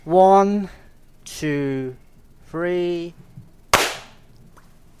One, two, three.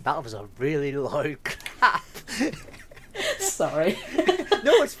 That was a really loud clap. Sorry.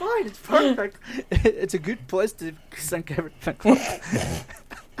 No, it's fine. It's perfect. It's a good place to sync everything.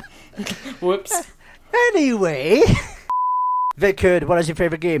 Whoops. Anyway, Vic, what is your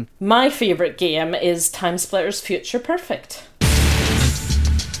favourite game? My favourite game is Time Splitters Future Perfect.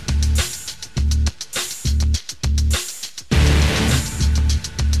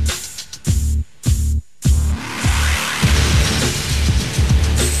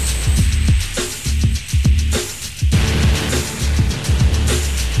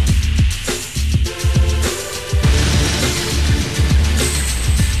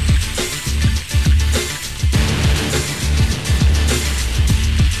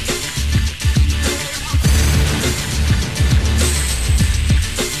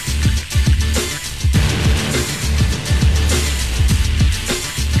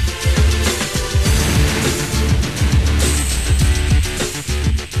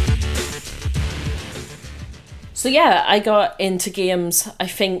 So yeah, I got into games, I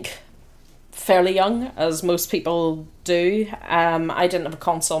think, fairly young, as most people do. I didn't have a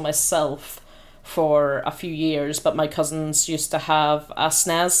console myself for a few years, but my cousins used to have a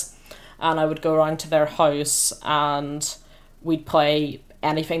SNES, and I would go around to their house and we'd play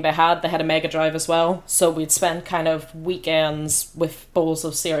anything they had. They had a Mega Drive as well, so we'd spend kind of weekends with bowls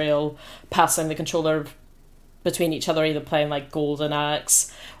of cereal, passing the controller between each other, either playing like Golden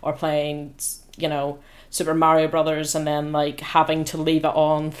Axe or playing, Super Mario Brothers, and then like having to leave it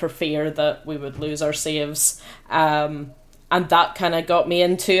on for fear that we would lose our saves. And that kind of got me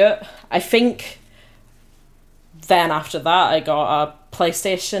into it. I think then after that I got a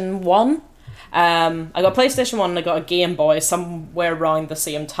PlayStation 1. I got PlayStation 1 and I got a Game Boy somewhere around the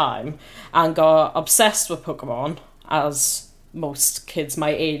same time, and got obsessed with Pokemon, as most kids my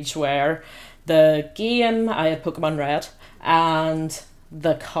age were. The game, I had Pokemon Red, and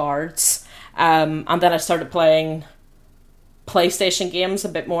the cards. And then I started playing PlayStation games a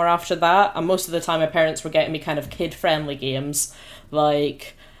bit more after that, and most of the time my parents were getting me kind of kid-friendly games,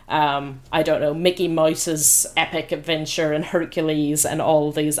 like, Mickey Mouse's Epic Adventure and Hercules and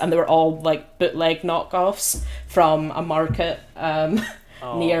all these, and they were all like bootleg knockoffs from a market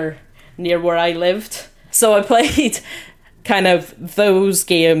near where I lived. So I played kind of those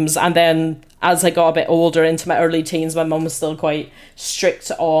games, and then as I got a bit older, into my early teens, my mum was still quite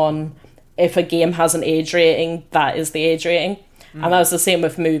strict on, if a game has an age rating, that is the age rating. And that was the same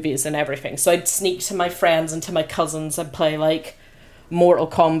with movies and everything. So I'd sneak to my friends and to my cousins and play like Mortal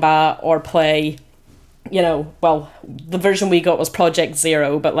Kombat, or play, the version we got was Project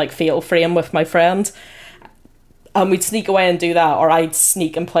Zero, but like Fatal Frame with my friend. And we'd sneak away and do that, or I'd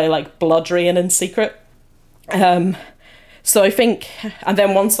sneak and play like Blood Rain in secret. So I think, and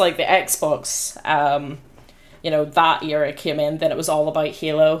then once like the Xbox, that era came in, then it was all about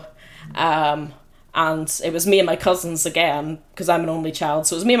Halo. And it was me and my cousins again, because I'm an only child,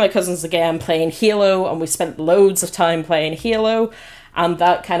 so it was me and my cousins again playing Halo, and we spent loads of time playing Halo, and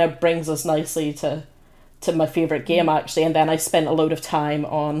that kind of brings us nicely to my favourite game, actually. And then I spent a load of time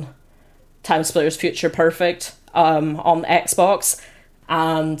on Time Splitters Future Perfect on Xbox,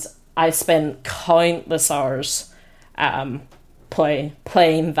 and I spent countless hours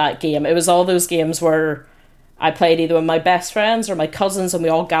playing that game. It was all those games where I played either with my best friends or my cousins, and we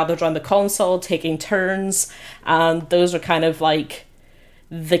all gathered around the console taking turns, and those are kind of like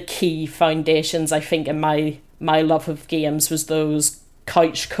the key foundations, I think, in my love of games, was those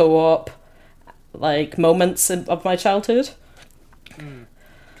couch co-op like moments of my childhood. Do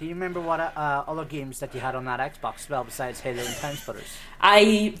you remember what other games that you had on that Xbox as well, besides Halo and Time Splitters?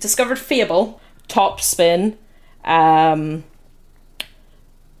 I discovered Fable, Top Spin,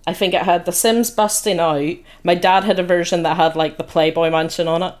 I think it had The Sims Busting Out. My dad had a version that had like the Playboy Mansion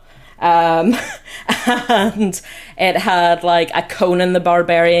on it. And it had like a Conan the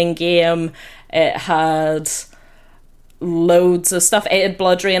Barbarian game. It had loads of stuff. It had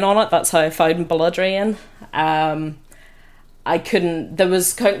Blood Rain on it. That's how I found Blood Rain. There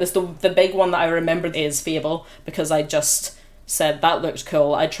was countless. The big one that I remember is Fable, because I just said that looked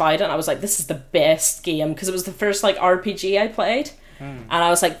cool. I tried it and I was like, this is the best game, because it was the first like RPG I played. And I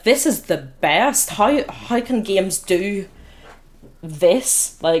was like, this is the best. How can games do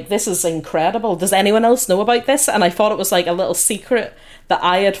this? Like, this is incredible. Does anyone else know about this? And I thought it was like a little secret that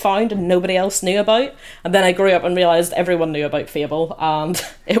I had found and nobody else knew about. And then I grew up and realised everyone knew about Fable, and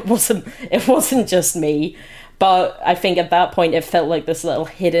it wasn't just me. But I think at that point it felt like this little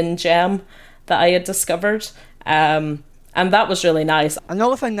hidden gem that I had discovered. And that was really nice.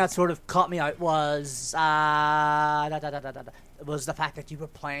 Another thing that sort of caught me out was was the fact that you were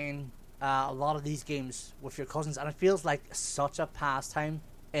playing a lot of these games with your cousins, and it feels like such a pastime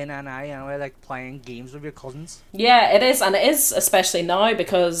in NI anyway, like playing games with your cousins. Yeah, it is, and it is especially now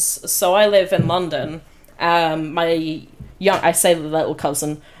because so I live in London. I say little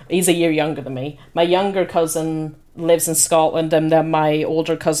cousin, he's a year younger than me. My younger cousin lives in Scotland, and then my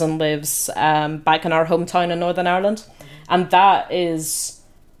older cousin lives back in our hometown in Northern Ireland, and that is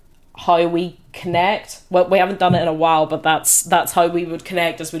how we connect. Well, we haven't done it in a while, but that's how we would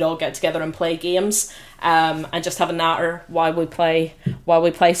connect, as we'd all get together and play games, and just have a natter while we play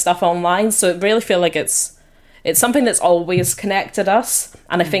stuff online. So it really feel like it's something that's always connected us,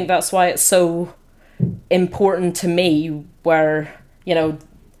 and I think that's why it's so important to me, where, you know,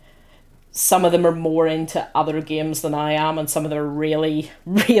 some of them are more into other games than I am, and some of them are really,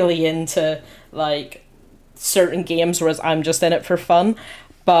 really into like certain games, whereas I'm just in it for fun.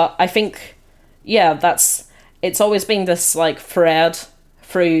 But I think, yeah, it's always been this like thread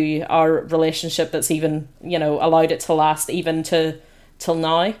through our relationship that's even, you know, allowed it to last even till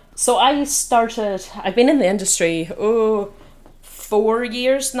now. So I've been in the industry 4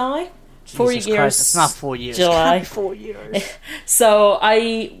 years now. Jesus 4 years. Christ, it's not 4 years. July. 4 years. So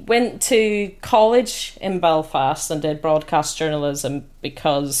I went to college in Belfast and did broadcast journalism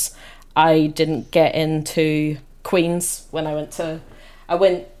because I didn't get into Queen's when I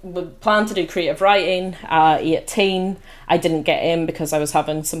planned to do creative writing at 18. I didn't get in because I was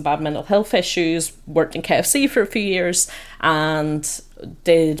having some bad mental health issues, worked in KFC for a few years, and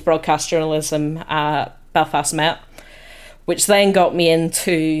did broadcast journalism at Belfast Met, which then got me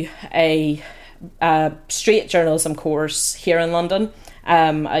into a straight journalism course here in London,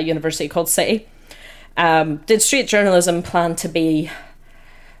 a university called City. Did straight journalism, went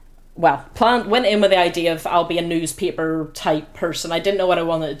in with the idea of I'll be a newspaper type person. I didn't know what I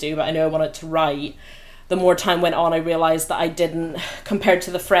wanted to do, but I knew I wanted to write. The more time went on, I realised that I didn't, compared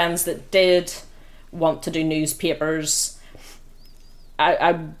to the friends that did want to do newspapers,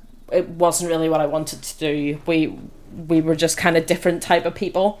 it wasn't really what I wanted to do. We were just kind of different type of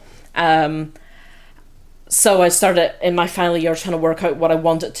people. So I started in my final year trying to work out what I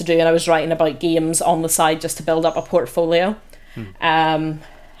wanted to do, and I was writing about games on the side just to build up a portfolio.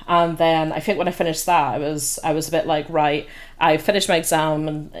 And then I think when I finished that, I was a bit like, right, I finished my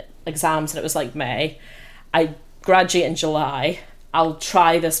exams and it was like May. I graduate in July. I'll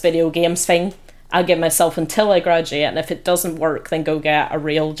try this video games thing. I'll give myself until I graduate, and if it doesn't work, then go get a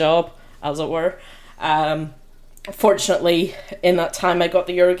real job, as it were. Fortunately, in that time, I got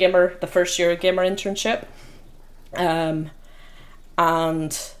the first Eurogamer internship,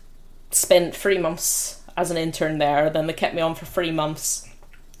 and spent 3 months as an intern there. Then they kept me on for 3 months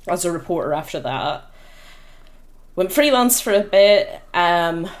as a reporter after that. Went freelance for a bit,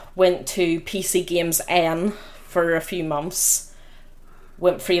 went to PC Games N for a few months,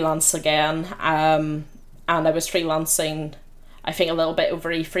 went freelance again, and I was freelancing, I think, a little bit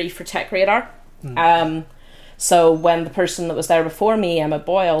over E3 for Tech Radar. So when the person that was there before me, Emma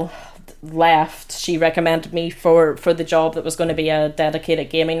Boyle, left, she recommended me for the job that was going to be a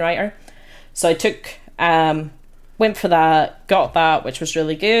dedicated gaming writer. So I took... went for that, got that, which was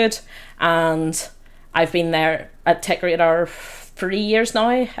really good, and I've been there at Tech Radar 3 years now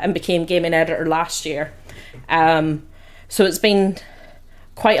and became gaming editor last year. So it's been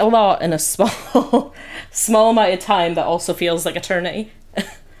quite a lot in a small amount of time that also feels like eternity.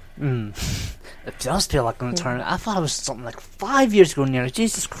 It does feel like an eternity. I thought it was something like 5 years ago nearly.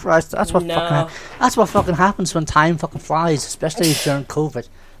 Jesus Christ, that's what fucking happens when time fucking flies, especially during COVID.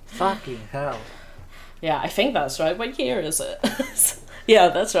 Fucking hell. Yeah, I think that's right. What year is it? Yeah,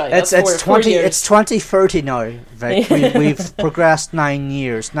 that's right. It's 2030 now. Right? We've progressed 10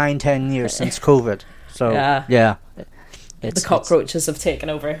 years since COVID. So yeah. The cockroaches have taken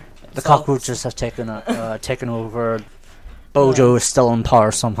over. The cockroaches have taken over. Bojo is still in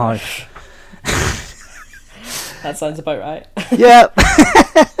power somehow. That sounds about right. Yeah.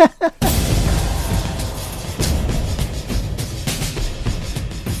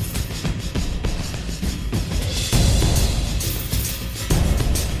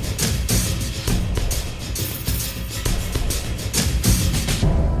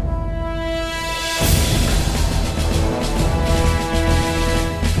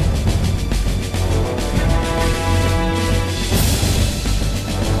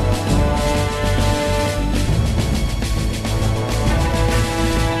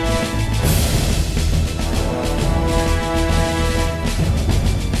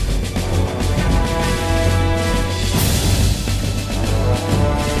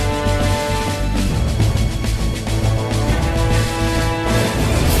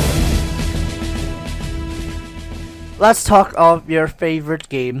 let's talk of your favorite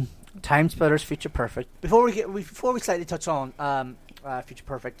game, Time Splitters Future Perfect. Before we slightly touch on Future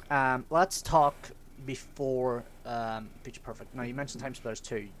Perfect, let's talk before Future Perfect. Now, you mentioned Time Splitters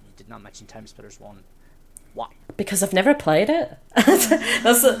 2. You did not mention Time Splitters 1. Why? Because I've never played it.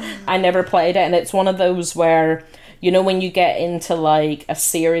 I never played it, and it's one of those where, you know, when you get into like a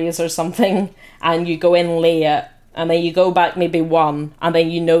series or something and you go in late and then you go back maybe one, and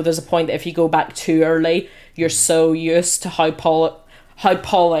then you know there's a point that if you go back too early, you're so used to how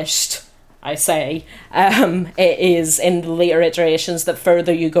polished, I say, it is in the later iterations that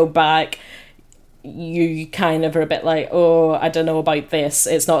further you go back, you kind of are a bit like, oh, I don't know about this.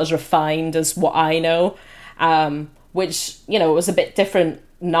 It's not as refined as what I know. Which, you know, was a bit different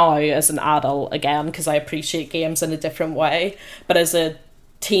now as an adult, again, because I appreciate games in a different way. But as a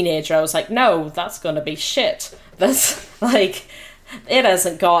teenager, I was like, no, that's going to be shit. That's, like, it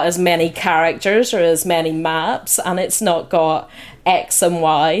hasn't got as many characters or as many maps, and it's not got X and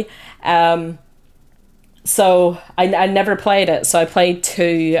Y. So I never played it. So I played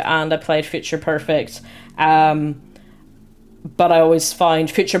 2 and I played Future Perfect. But I always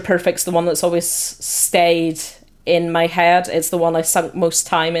find Future Perfect's the one that's always stayed in my head. It's the one I sunk most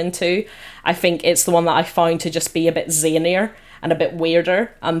time into. I think it's the one that I found to just be a bit zanier and a bit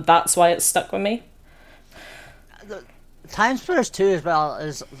weirder, and that's why it stuck with me. The Time Splitters 2 as well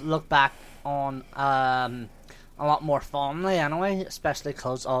is looked back on a lot more fondly anyway, especially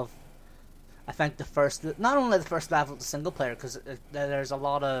because of, I think, not only the first level of the single player, because there's a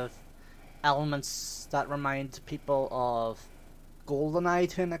lot of elements that remind people of GoldenEye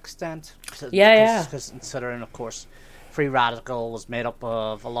to an extent. Because considering, of course, Free Radical was made up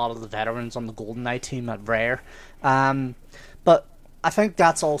of a lot of the veterans on the GoldenEye team at Rare. But I think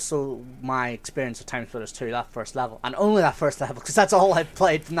that's also my experience with Time Splitters 2, that first level. And only that first level, because that's all I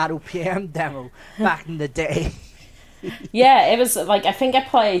played from that OPM demo back in the day. Yeah, it was like, I think I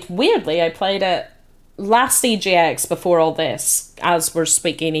played it last EGX before all this. As we're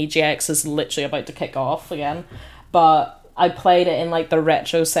speaking, EGX is literally about to kick off again. But I played it in like the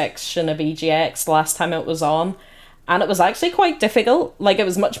retro section of EGX last time it was on, and it was actually quite difficult. Like, it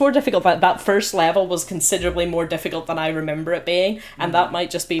was much more difficult. That first level was considerably more difficult than I remember it being, and that might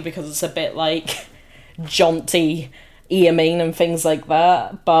just be because it's a bit like jaunty aiming and things like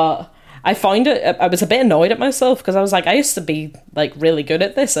that. But I found it, I was a bit annoyed at myself because I was like, I used to be like really good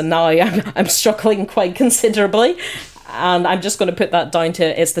at this, and now I'm struggling quite considerably. And I'm just going to put that down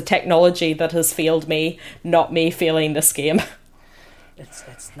to, it's the technology that has failed me, not me failing this game.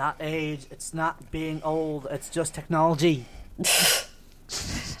 It's not age, it's not being old, it's just technology.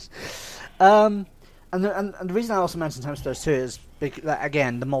 And the reason I also mentioned Time Splitters 2 is,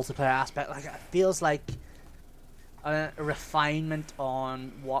 again, the multiplayer aspect. Like, it feels like a refinement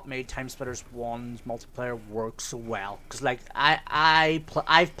on what made Time Splitters 1's multiplayer work so well. Because, like, I've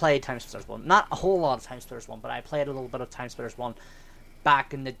played Time Splitters 1. Not a whole lot of Time Splitters 1, but I played a little bit of Time Splitters 1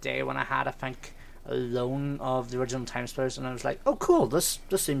 back in the day when I had, I think, a loan of the original Time Splitters, and I was like, oh, cool, this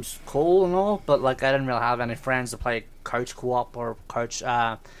seems cool and all, but, like, I didn't really have any friends to play couch co-op or couch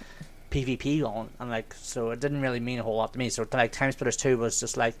PvP on, and, like, so it didn't really mean a whole lot to me. So, like, Time Splitters 2 was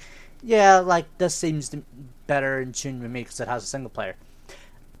just like, yeah, like, this seems better in tune with me because it has a single player.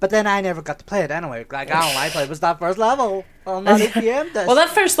 But then I never got to play it anyway. Like, all I played was that first level on that APM disc. Well, that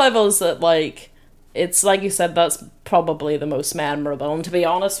first level is that, like, it's like you said, that's probably the most memorable. And to be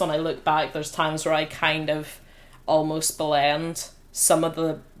honest, when I look back, there's times where I kind of almost blend some of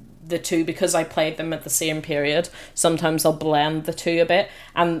the two because I played them at the same period. Sometimes I'll blend the two a bit,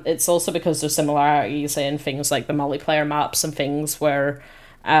 and it's also because there's similarities in things like the multiplayer maps and things where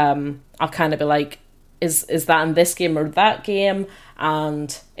I'll kind of be like, is that in this game or that game?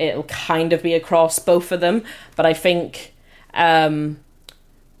 And it'll kind of be across both of them. But I think the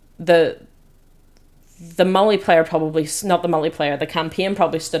multiplayer probably, not the multiplayer, the campaign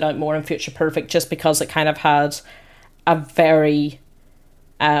probably stood out more in Future Perfect just because it kind of had a very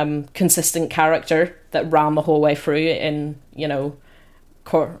consistent character that ran the whole way through in, you know,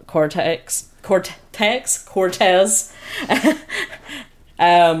 Cortez.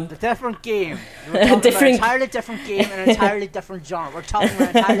 The different game. We're talking about an entirely different game and an entirely different genre. We're talking about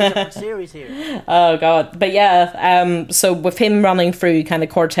an entirely different series here. Oh, God. But yeah, so with him running through kind of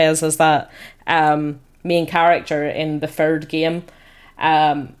Cortez as that main character in the third game,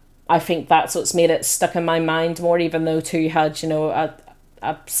 I think that's what's made it stuck in my mind more, even though 2 had, you know,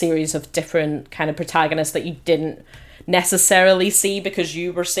 a series of different kind of protagonists that you didn't necessarily see because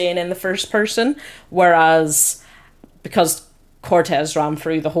you were seeing in the first person, whereas because Cortez ran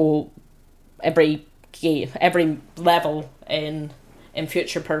through the whole every level in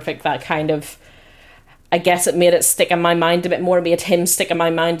Future Perfect, that kind of I guess it made it stick in my mind a bit more, made him stick in my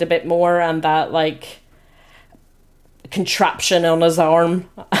mind a bit more, and that, like, contraption on his arm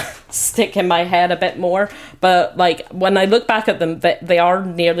stick in my head a bit more. But, like, when I look back at them, they are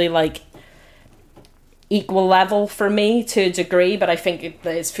nearly, like, equal level for me to a degree, but I think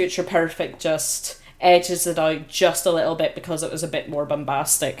it's Future Perfect just edges it out just a little bit because it was a bit more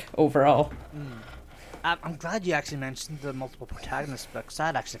bombastic overall. I'm glad you actually mentioned the multiple protagonists, because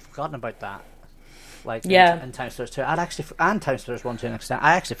I'd actually forgotten about that. Like, yeah. in Time Splitters 2, and Time Splitters 1 to an extent,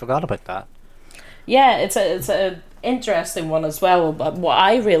 I actually forgot about that. Yeah, it's a interesting one as well. But what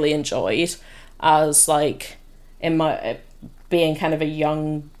I really enjoyed as, like, in my being kind of a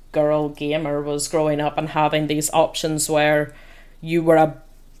young girl gamer was growing up and having these options where you were a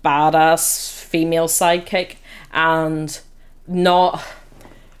badass female sidekick, and not,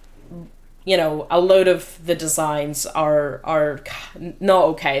 you know, a load of the designs are not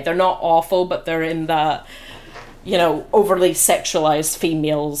okay. They're not awful, but they're in that, you know, overly sexualized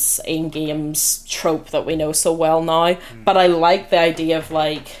females in games trope that we know so well now. But I like the idea of,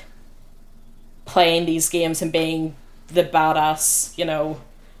 like, playing these games and being the badass, you know,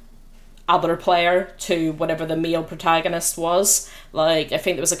 other player to whatever the male protagonist was. Like, I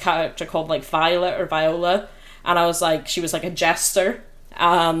think there was a character called, like, Viola, and I was like, she was like a jester,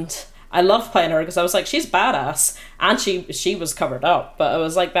 and I loved playing her because I was like, she's badass, and she was covered up, but I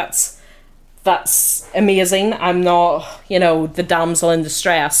was like, that's amazing. I'm not, you know, the damsel in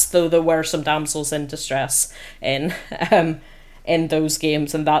distress, though there were some damsels in distress in those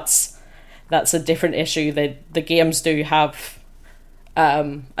games, and that's a different issue. The games do have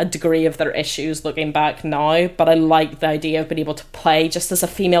a degree of their issues looking back now, but I like the idea of being able to play just as a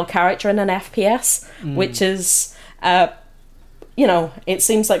female character in an FPS, which is, you know, it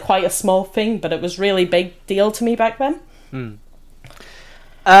seems like quite a small thing, but it was really big deal to me back then.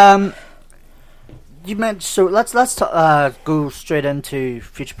 You mentioned, so let's go straight into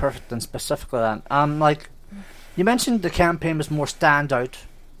Future Perfect then specifically then. Like, you mentioned the campaign was more standout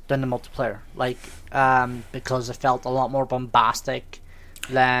than the multiplayer, like, because it felt a lot more bombastic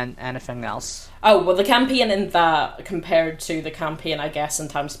than anything else. Oh, well, the campaign in that compared to the campaign, I guess, in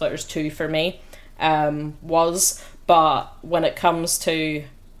Time Splitters 2 for me, was, but when it comes to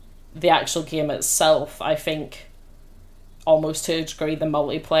the actual game itself, I think almost to a degree the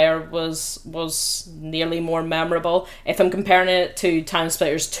multiplayer was nearly more memorable. If I'm comparing it to Time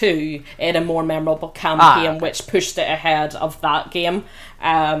Splitters 2, it had a more memorable campaign, which pushed it ahead of that game.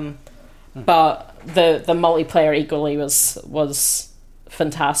 But the multiplayer equally was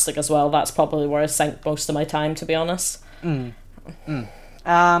fantastic as well. That's probably where I sank most of my time, to be honest. Like,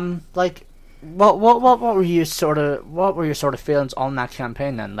 what were your sort of feelings on that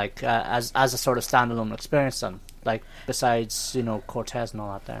campaign then? Like, as a sort of standalone experience then? Like, besides, you know, Cortez and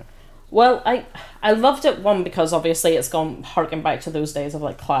all that there. Well, I loved it, one, because obviously it's gone harking back to those days of,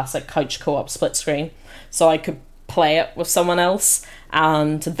 like, classic couch co-op split screen, so I could play it with someone else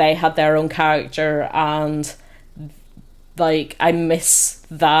and they had their own character, and, like, I miss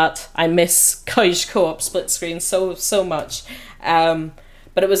that. I miss couch co-op split screen so much.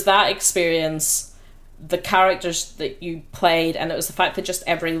 But it was that experience, the characters that you played, and it was the fact that just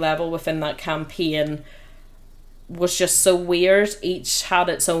every level within that campaign was just so weird. Each had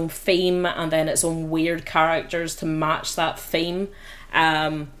its own theme and then its own weird characters to match that theme.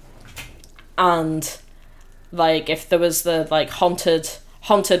 And like, if there was the, like,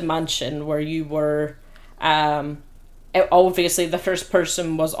 haunted mansion where you were, obviously the first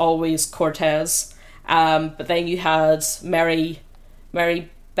person was always Cortez, but then you had Mary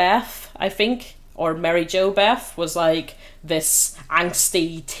Beth, I think, or Mary Jo Beth, was like this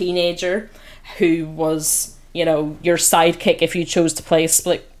angsty teenager who was, you know, your sidekick if you chose to play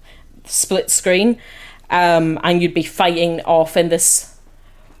split screen, and you'd be fighting off in this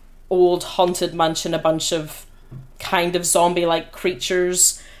old haunted mansion a bunch of kind of zombie-like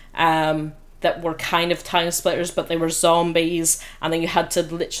creatures that were kind of time splitters, but they were zombies, and then you had to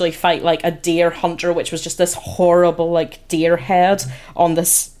literally fight like a deer hunter, which was just this horrible, like, deer head on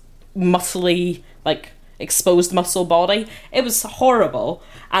this muscly, like, exposed muscle body. It was horrible,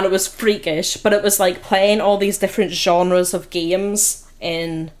 and it was freakish, but it was like playing all these different genres of games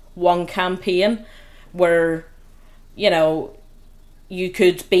in one campaign, where, you know, you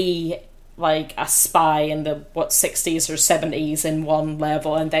could be like a spy in the 60s or 70s in one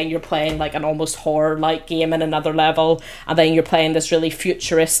level, and then you're playing like an almost horror like game in another level, and then you're playing this really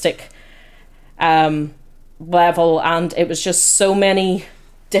futuristic level, and it was just so many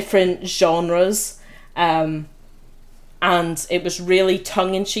different genres, and it was really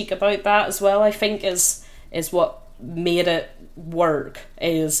tongue-in-cheek about that as well. I think is what made it work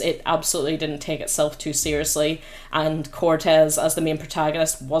is it absolutely didn't take itself too seriously, and Cortez as the main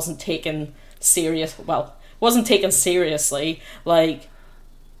protagonist wasn't taken seriously. Like,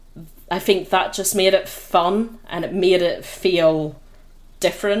 I think that just made it fun, and it made it feel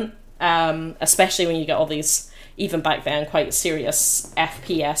different, especially when you get all these, even back then, quite serious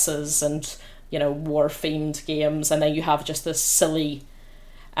FPSs and, you know, war-themed games, and then you have just this silly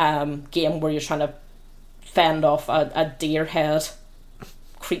game where you're trying to fend off a deer head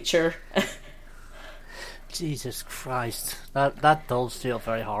creature. Jesus Christ. That does feel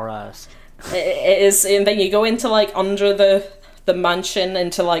very horror-esque. It is, and then you go into, like, under the mansion,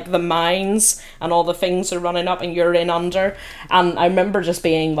 into, like, the mines, and all the things are running up, and you're in under, and I remember just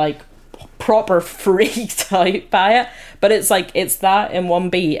being, like, proper freaked out by it, but it's, like, it's that in one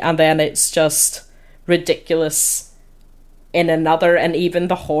beat, and then it's just ridiculous in another, and even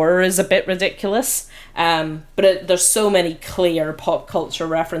the horror is a bit ridiculous, but there's so many clear pop culture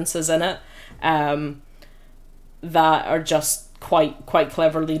references in it, that are just quite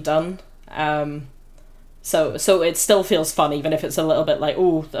cleverly done. So it still feels fun, even if it's a little bit like,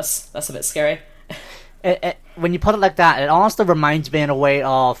 oh, that's a bit scary. When you put it like that, it honestly reminds me in a way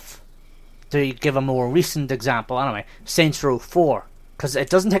of, to give a more recent example anyway, Saints Row 4. Because it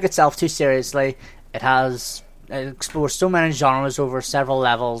doesn't take itself too seriously. It explores so many genres over several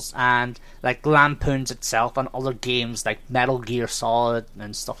levels, and like lampoons itself and other games like Metal Gear Solid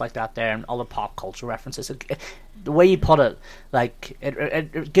and stuff like that there, and other pop culture references. The way you put it, like,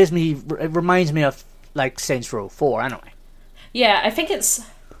 it reminds me of, like, Saints Row 4 anyway. Yeah, I think it's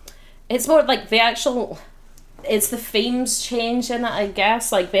more like it's the themes change in it, I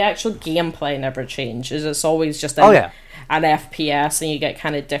guess. Like, the actual gameplay never changes. It's always just an FPS, and you get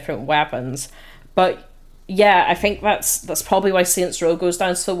kind of different weapons. But yeah, I think that's probably why Saints Row goes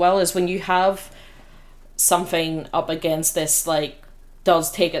down so well, is when you have something up against this, like,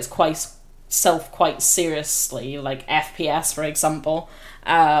 does take itself quite seriously, like FPS, for example,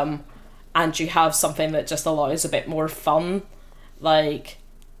 and you have something that just allows a bit more fun. Like,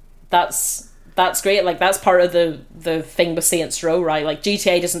 that's great. Like, that's part of the thing with Saints Row, right? Like,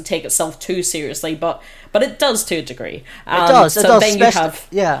 GTA doesn't take itself too seriously, but it does to a degree. It does. So then you have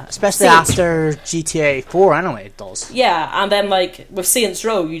especially after GTA 4 anyway, it does. Yeah, and then, like, with Saints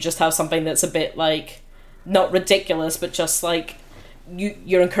Row, you just have something that's a bit, like, not ridiculous, but just, like,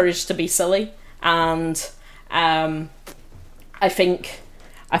 you're encouraged to be silly. And I think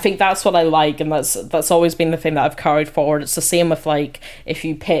that's what I like, and that's always been the thing that I've carried forward. It's the same with, like, if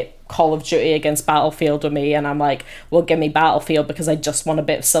you pit Call of Duty against Battlefield with me, and I'm like, well, give me Battlefield because I just want a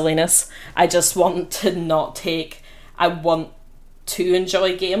bit of silliness. I just want to I want to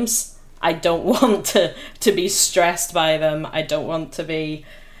enjoy games. I don't want to be stressed by them. I don't want to be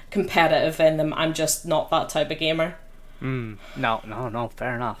competitive in them. I'm just not that type of gamer. No,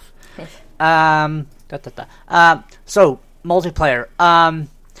 fair enough. So, multiplayer.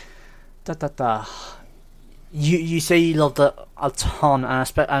 You say you loved it a ton,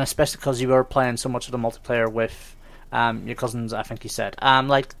 and especially because you were playing so much of the multiplayer with your cousins, I think you said.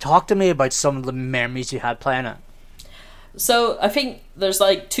 Like, talk to me about some of the memories you had playing it. So, I think there's,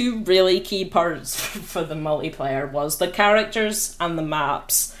 like, two really key parts for the multiplayer, was the characters and the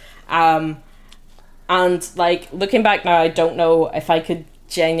maps. And, like, looking back now, I don't know if I could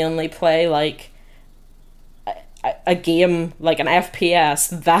genuinely play, like, a game, like an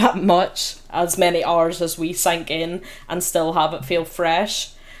FPS, that much, as many hours as we sank in, and still have it feel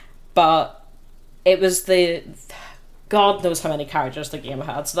fresh. But it was God knows how many characters the game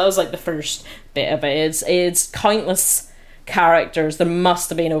had. So that was, like, the first bit of it. It's countless characters. There must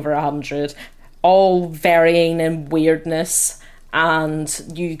have been over 100, all varying in weirdness.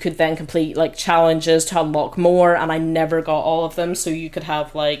 And you could then complete, like, challenges to unlock more, and I never got all of them. So you could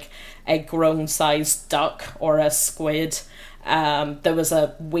have, like, a grown-sized duck or a squid. There was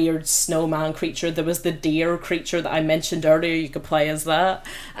a weird snowman creature. There was the deer creature that I mentioned earlier. You could play as that.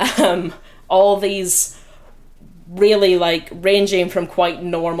 All these really, like, ranging from quite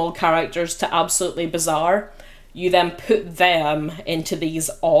normal characters to absolutely bizarre. You then put them into these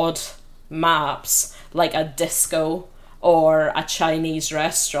odd maps, like a disco or a Chinese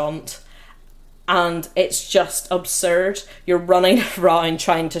restaurant, and it's just absurd. You're running around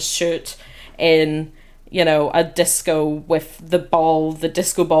trying to shoot in, you know, a disco with the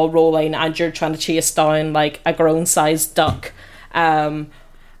disco ball rolling, and you're trying to chase down, like, a grown-sized duck, and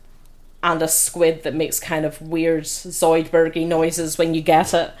a squid that makes kind of weird Zoidbergy noises when you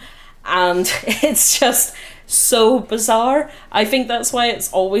get it. And it's just so bizarre. I think that's why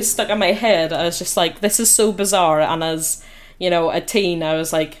it's always stuck in my head. I was just like, this is so bizarre. And as, you know, a teen, I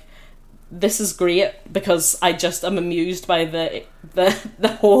was like, this is great because I just am amused by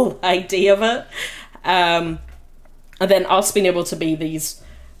the whole idea of it. And then us being able to be these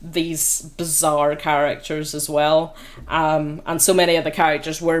bizarre characters as well. And so many of the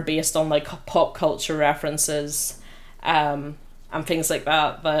characters were based on like pop culture references and things like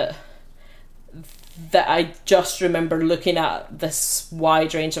that I just remember looking at this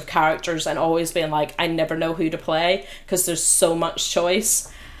wide range of characters and always being like, I never know who to play because there's so much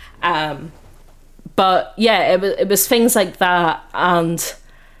choice. But yeah, it was things like that, and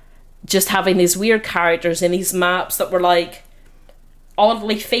just having these weird characters in these maps that were like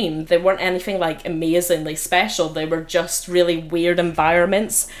oddly themed. They weren't anything like amazingly special. They were just really weird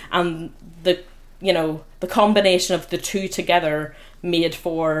environments, and the combination of the two together made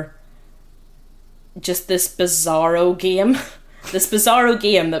for just this bizarro game. This bizarro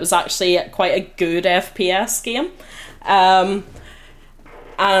game that was actually quite a good FPS game.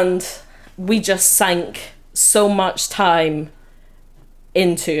 And we just sank so much time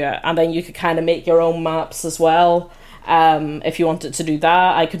into it, and then you could kind of make your own maps as well if you wanted to do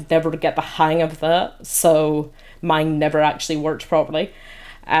that. I could never get the hang of that, so mine never actually worked properly.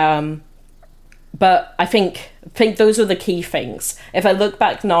 But I think those are the key things. If I look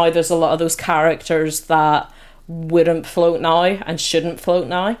back now, there's a lot of those characters that wouldn't float now and shouldn't float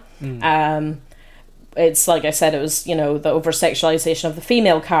now. It's like I said, it was, the over-sexualization of the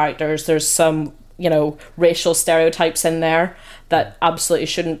female characters. There's some, racial stereotypes in there that absolutely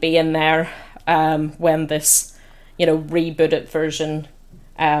shouldn't be in there when this, rebooted version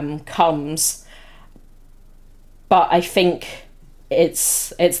comes. But I think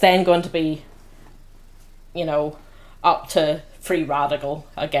it's then going to be, up to Free Radical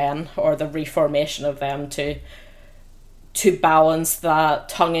again, or the reformation of them to balance that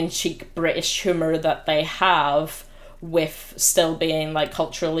tongue-in-cheek British humour that they have with still being like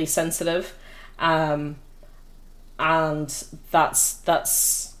culturally sensitive, and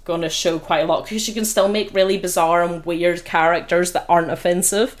that's going to show quite a lot, because you can still make really bizarre and weird characters that aren't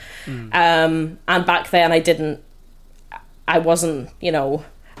offensive. And back then I wasn't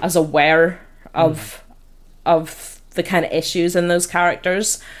as aware of the kind of issues in those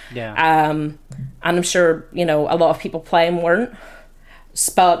characters. And I'm sure, a lot of people playing weren't.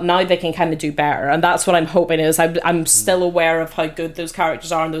 But now they can kind of do better. And that's what I'm hoping is I'm still aware of how good those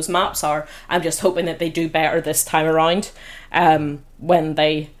characters are and those maps are. I'm just hoping that they do better this time around when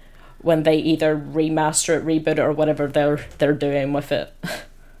they either remaster it, reboot it, or whatever they're doing with it.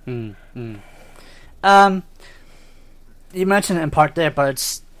 You mentioned it in part there, but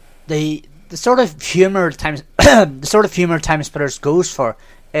it's the sort of humor Time Splitters goes for.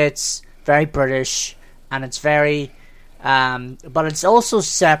 It's very British, and it's very but it's also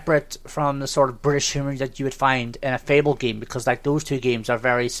separate from the sort of British humor that you would find in a Fable game, because like those two games are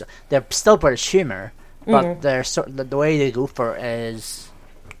they're still British humor, but they're the way they go for is,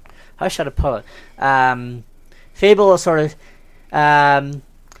 how should I put it? Fable is sort of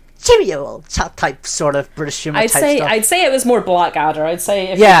cheerio type sort of British humor. I'd say it was more Blackadder. I'd say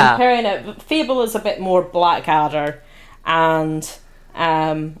if you're comparing it, Fable is a bit more Blackadder, and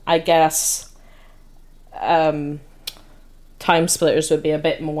I guess Time Splitters would be a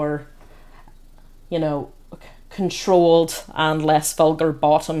bit more, controlled and less vulgar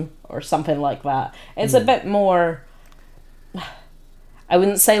bottom or something like that. It's a bit more, I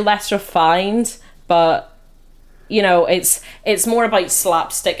wouldn't say less refined, but it's more about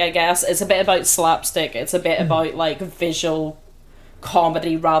slapstick, I guess. It's a bit about slapstick. It's a bit about like visual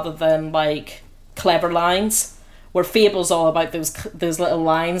comedy rather than like clever lines. Where Fable's all about those little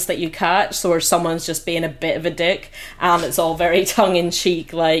lines that you catch, so where someone's just being a bit of a dick, and it's all very tongue in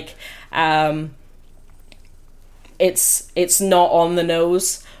cheek. Like, it's not on the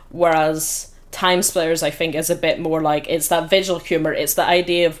nose. Whereas Time Splitters, I think, is a bit more like, it's that visual humor. It's the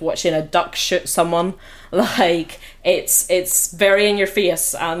idea of watching a duck shoot someone. Like, it's very in your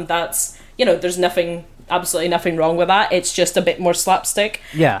face, and that's, there's absolutely nothing wrong with that. It's just a bit more slapstick.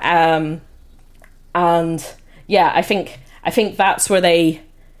 Yeah. And yeah, I think that's where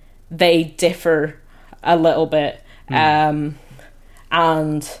they differ a little bit, and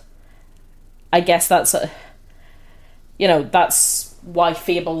I guess that's that's why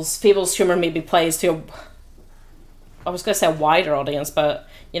Fable's humor maybe plays to I was going to say a wider audience, but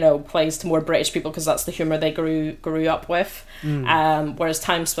plays to more British people because that's the humor they grew up with. Whereas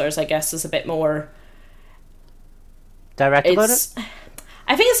Time Splitters, I guess, is a bit more direct about it.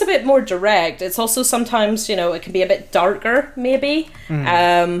 I think it's a bit more direct. It's also sometimes, it can be a bit darker, maybe.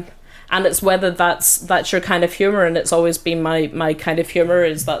 And it's whether that's your kind of humour, and it's always been my kind of humour,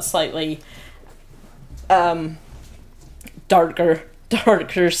 is that slightly darker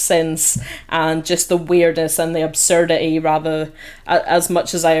darker sense and just the weirdness and the absurdity, rather as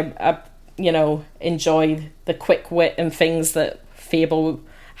much as I enjoy the quick wit and things that Fable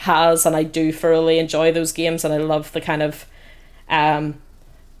has, and I do thoroughly enjoy those games, and I love the kind of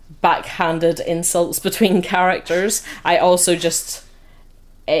backhanded insults between characters. I also just,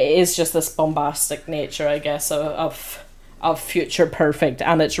 it is just this bombastic nature, I guess, of Future Perfect,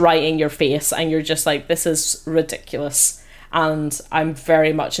 and it's right in your face, and you're just like, this is ridiculous, and I'm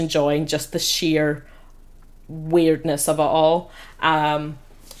very much enjoying just the sheer weirdness of it all.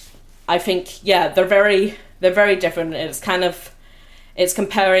 I think, they're very different. It's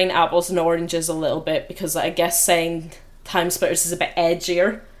comparing apples and oranges a little bit, because I guess saying Time Splitters is a bit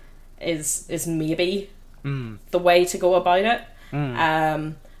edgier is maybe the way to go about it.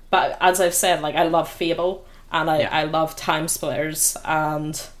 But as I've said, like, I love Fable, and I love Time Splitters,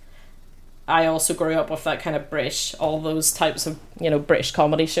 and I also grew up with that kind of British, all those types of, British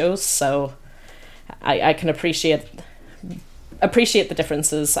comedy shows, so I can appreciate the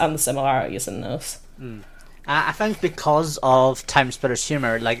differences and the similarities in those. I think because of Time Splitters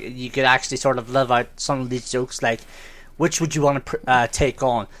humour, like, you could actually sort of live out some of these jokes, like, which would you want to take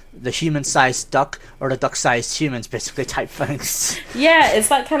on, the human-sized duck or the duck-sized humans, basically, type things. Yeah, it's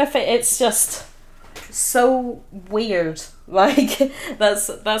that kind of thing. It's just so weird. Like, that's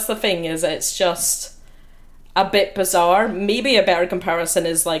the thing, is it's just a bit bizarre. Maybe a better comparison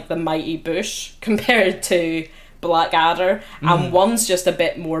is, like, the Mighty Boosh compared to Blackadder, and one's just a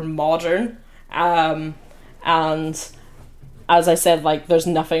bit more modern. And as I said, like, there's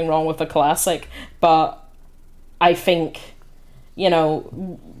nothing wrong with the classic, but I think,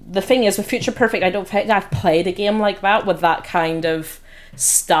 the thing is, with Future Perfect, I don't think I've played a game like that with that kind of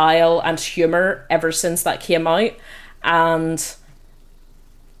style and humour ever since that came out. And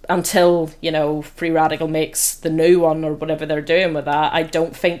until, Free Radical makes the new one or whatever they're doing with that, I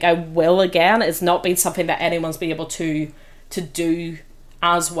don't think I will again. It's not been something that anyone's been able to do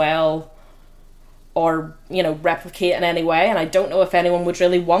as well or, replicate in any way. And I don't know if anyone would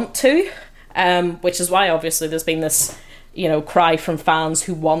really want to. Which is why obviously there's been this, cry from fans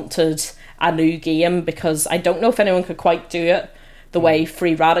who wanted a new game, because I don't know if anyone could quite do it the way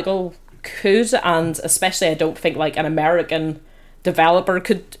Free Radical could, and especially I don't think like an American developer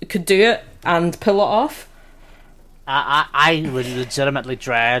could do it and pull it off. I would legitimately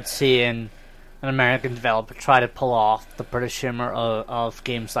dread seeing an American developer try to pull off the British humour of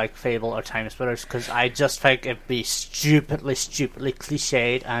games like Fable or Time Splitters, because I just think it'd be stupidly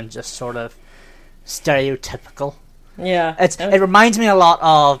cliched and just sort of stereotypical. Yeah. It reminds me a lot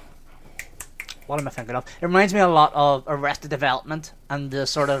of... What am I thinking of? It reminds me a lot of Arrested Development and the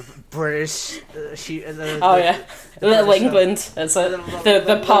sort of British... Little England. It's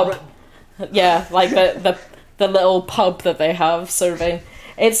the pub. Yeah, like the little pub that they have serving.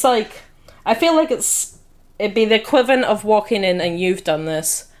 It's like... I feel like it'd be the equivalent of walking in, and you've done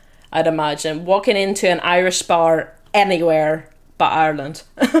this, I'd imagine, walking into an Irish bar anywhere but Ireland.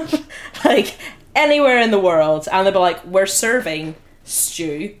 Like, anywhere in the world, and they'd be like, we're serving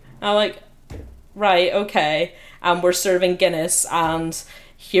stew. And I'm like, right, okay. And we're serving Guinness, and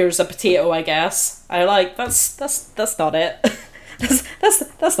here's a potato, I guess. I like, that's not it.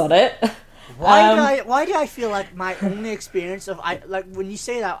 that's not it. Why do I feel like my only experience of when you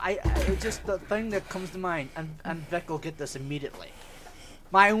say that, it's just the thing that comes to mind, and Vic will get this immediately.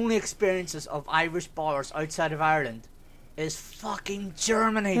 My only experiences of Irish bars outside of Ireland is fucking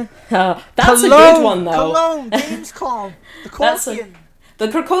Germany. That's Cologne, a good one though. Cologne, Gamescom, the Corkian. The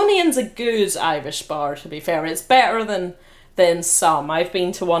Craconian's a good Irish bar, to be fair. It's better than some. I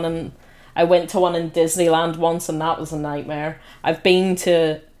went to one in Disneyland once, and that was a nightmare. I've been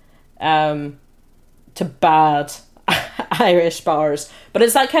to bad Irish bars, but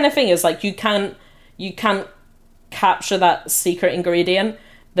it's that kind of thing. It's like you can't capture that secret ingredient.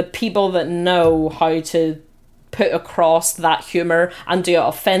 The people that know how to put across that humour and do it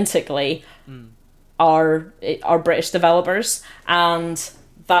authentically are British developers, and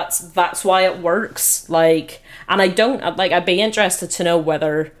that's why it works. Like, and I'd be interested to know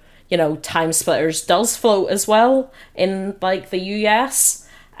whether Time Splitters does float as well in like the US.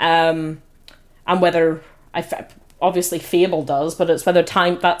 And whether obviously Fable does, but it's whether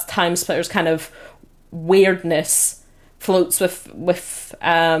Time Splitters kind of weirdness floats with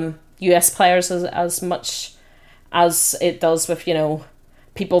US players as much as it does with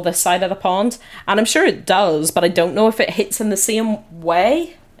people this side of the pond. And I'm sure it does, but I don't know if it hits in the same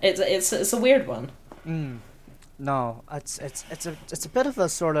way. It's a weird one. No, it's a bit of a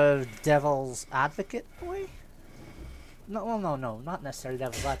sort of devil's advocate way. No, not necessarily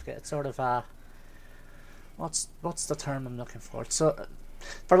devil's advocate. It's sort of what's the term I'm looking for? So,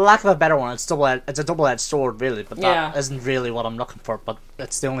 for the lack of a better one, it's a double-edged sword, really. But that isn't really what I'm looking for. But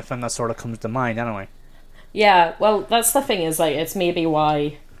it's the only thing that sort of comes to mind, anyway. Yeah, well, that's the thing is, like, it's maybe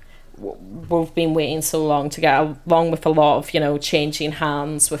why we've been waiting so long to get along with a lot of, you know, changing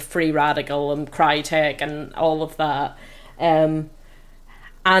hands with Free Radical and Crytek and all of that. And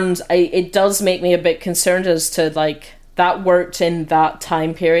it does make me a bit concerned as to, like, that worked in that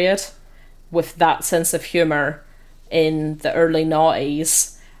time period with that sense of humour in the early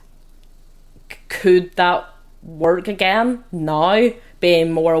noughties. Could that work again now,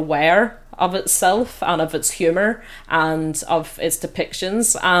 being more aware of itself and of its humour and of its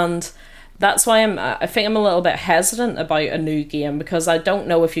depictions? And that's why I think I'm a little bit hesitant about a new game, because I don't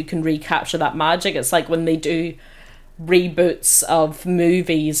know if you can recapture that magic. It's like when they do reboots of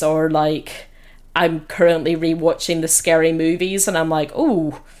movies, or like I'm currently rewatching the Scary Movies and I'm like,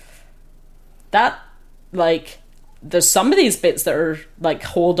 ooh, that, like, there's some of these bits that are like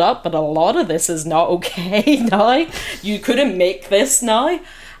hold up, but a lot of this is not okay now. You couldn't make this now.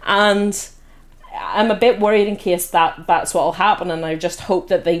 And I'm a bit worried in case that's what will happen, and I just hope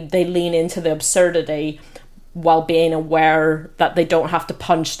that they lean into the absurdity while being aware that they don't have to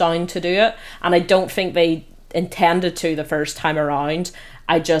punch down to do it. And I don't think they intended to the first time around.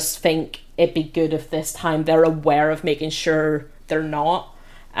 I just think it'd be good if this time they're aware of making sure they're not.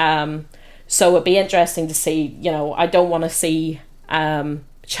 So it'd be interesting to see, you know, I don't want to see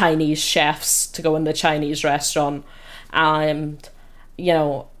Chinese chefs to go in the Chinese restaurant. And, you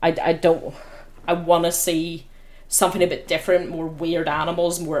know, I want to see something a bit different, more weird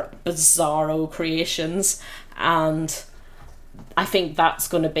animals, more bizarro creations. And I think that's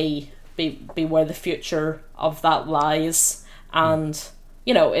going to be where the future of that lies. And,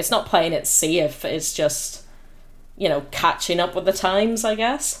 you know, it's not playing it safe, it's just, you know, catching up with the times, I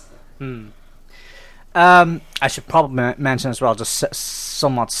guess. I should probably mention as well, just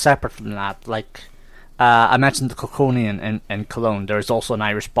somewhat separate from that, like, I mentioned the Kokonian in Cologne. There's also an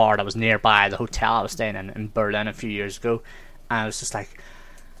Irish bar that was nearby the hotel I was staying in Berlin a few years ago, and I was just like,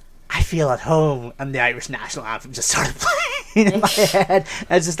 I feel at home, and the Irish national anthem just started playing in my head.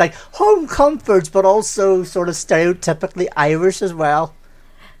 And it's just like home comforts, but also sort of stereotypically Irish as well.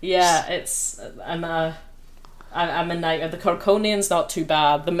 Yeah, I'm a nightmare. The Kirkonian's not too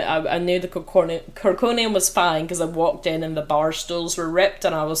bad. I knew the Kirkonian was fine because I walked in and the bar stools were ripped,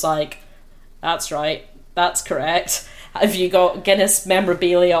 and I was like, that's right, that's correct. Have you got Guinness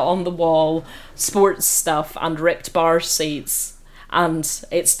memorabilia on the wall, sports stuff, and ripped bar seats, and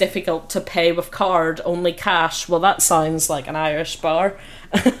it's difficult to pay with card, only cash? Well, that sounds like an Irish bar.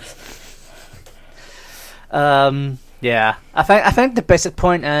 Yeah, I think the basic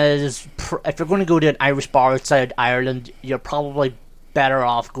point is, if you're going to go to an Irish bar outside Ireland, you're probably better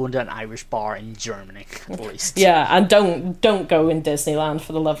off going to an Irish bar in Germany, at least. Yeah, and don't go in Disneyland,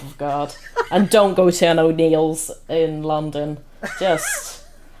 for the love of God. And don't go to an O'Neill's in London. Just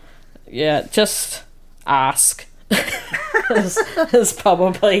ask. is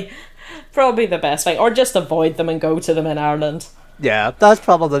probably the best thing. Or just avoid them and go to them in Ireland. Yeah, that's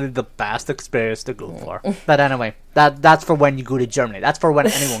probably the best experience to go for. But anyway, that's for when you go to Germany. That's for when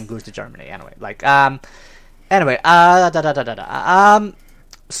anyone goes to Germany. Anyway, like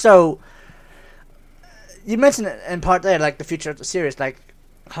so you mentioned it in part there, like the future of the series, like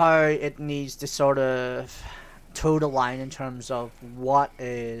how it needs to sort of toe the line in terms of what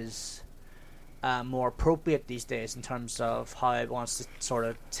is more appropriate these days in terms of how it wants to sort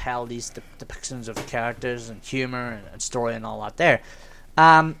of tell these depictions of characters and humor and story and all that there.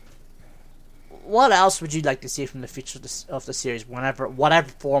 What else would you like to see from the future of the series, whatever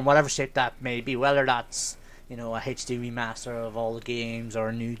form, whatever shape that may be, whether that's, you know, a HD remaster of all the games or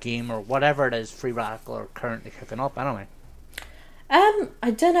a new game or whatever it is Free Radical are currently cooking up, anyway?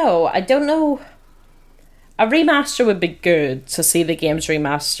 I don't know. A remaster would be good to see the games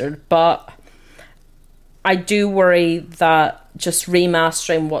remastered, but I do worry that just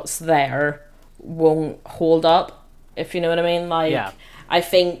remastering what's there won't hold up, if you know what I mean. Like, yeah. I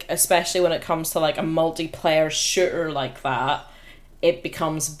think, especially when it comes to like a multiplayer shooter like that, it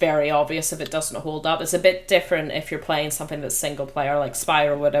becomes very obvious if it doesn't hold up. It's a bit different if you're playing something that's single player, like Spy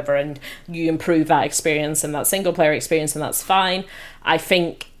or whatever, and you improve that experience and that single player experience, and that's fine. I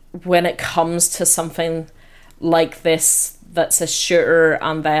think when it comes to something like this that's a shooter,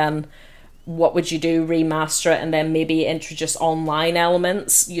 and then what would you do? Remaster it and then maybe introduce online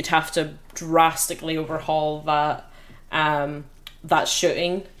elements. You'd have to drastically overhaul that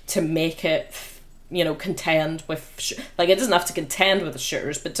shooting to make it, you know, contend with like, it doesn't have to contend with the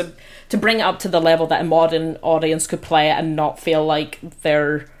shooters, but to bring it up to the level that a modern audience could play it and not feel like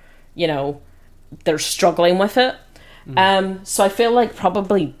they're, you know, they're struggling with it. So I feel like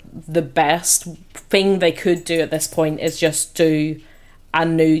probably the best thing they could do at this point is just do a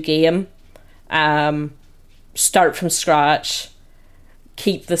new game, start from scratch,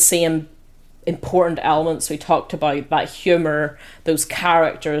 keep the same important elements we talked about, that humour, those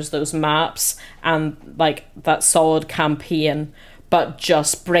characters, those maps, and like that solid campaign, but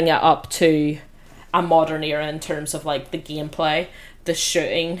just bring it up to a modern era in terms of like the gameplay, the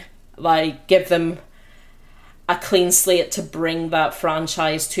shooting, like give them a clean slate to bring that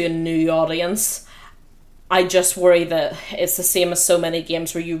franchise to a new audience. I just worry that it's the same as so many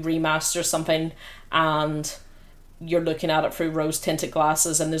games where you remaster something and you're looking at it through rose-tinted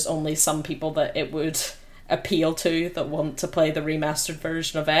glasses and there's only some people that it would appeal to that want to play the remastered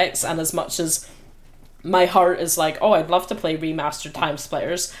version of X. And as much as my heart is like, oh, I'd love to play remastered Time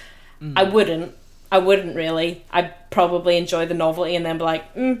Splitters, I wouldn't really. I'd probably enjoy the novelty and then be like,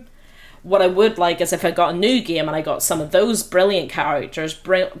 What I would like is if I got a new game and I got some of those brilliant characters,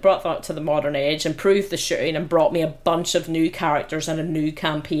 brought that to the modern age, improved the shooting, and brought me a bunch of new characters and a new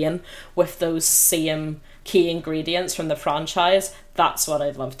campaign with those same key ingredients from the franchise. That's what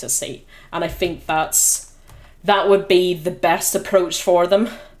I'd love to see. And I think that would be the best approach for them.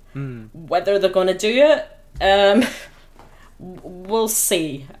 Whether they're going to do it, we'll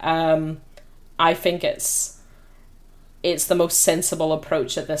see. I think it's the most sensible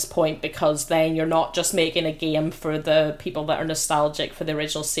approach at this point, because then you're not just making a game for the people that are nostalgic for the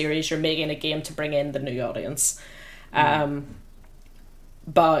original series, you're making a game to bring in the new audience.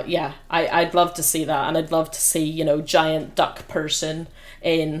 But yeah, I'd love to see that, and I'd love to see, giant duck person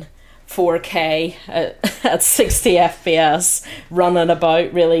in 4K at 60 FPS running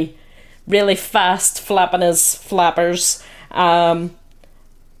about really, really fast, flapping his flappers. And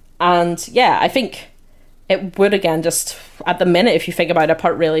yeah, I think it would, again, just at the minute, if you think about it,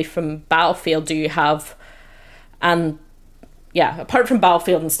 apart really from Battlefield, apart from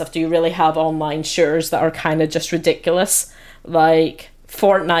Battlefield and stuff, do you really have online shooters that are kind of just ridiculous? Like,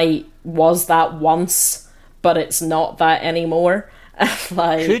 Fortnite was that once, but it's not that anymore.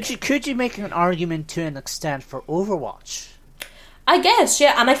 Like, could you make an argument to an extent for Overwatch? I guess,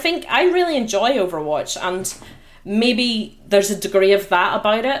 yeah, and I think I really enjoy Overwatch, and maybe there's a degree of that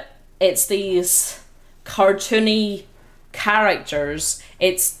about it. It's these cartoony characters.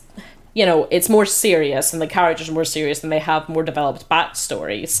 It's more serious, and the characters are more serious, and they have more developed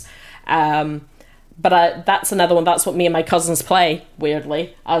backstories. But that's another one. That's what me and my cousins play,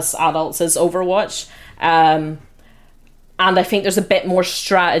 weirdly, as adults, is Overwatch. And I think there's a bit more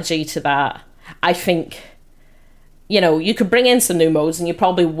strategy to that. I think, you could bring in some new modes, and you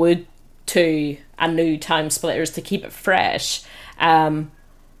probably would to a new Time Splitters to keep it fresh.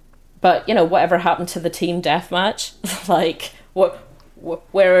 But, whatever happened to the team deathmatch? Like,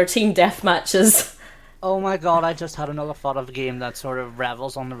 where are team deathmatches? Oh my god, I just had another thought of a game that sort of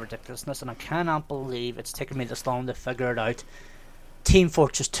revels on the ridiculousness, and I cannot believe it's taken me this long to figure it out. Team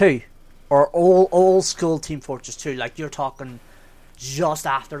Fortress 2. Or old school Team Fortress 2. Like, you're talking just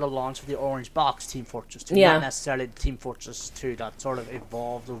after the launch of the orange box Team Fortress 2. Yeah. Not necessarily the Team Fortress 2 that sort of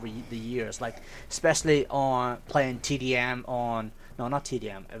evolved over the years. Like, especially on playing TDM on... No, not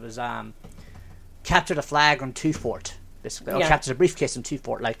TDM. It was Capture the Flag on 2 Fort. Basically, or Capture the Briefcase on 2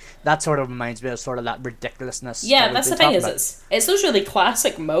 Fort. Like, that sort of reminds me of sort of that ridiculousness. Yeah, that's the thing, is it's those really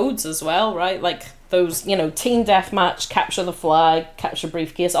classic modes as well, right? Like those, Team Deathmatch, Capture the Flag, Capture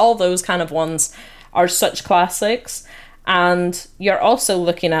Briefcase, all those kind of ones are such classics. And you're also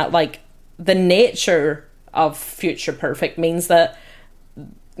looking at, like, the nature of Future Perfect means that,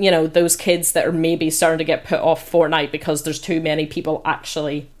 those kids that are maybe starting to get put off Fortnite because there's too many people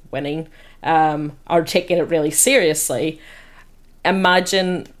actually winning, are taking it really seriously.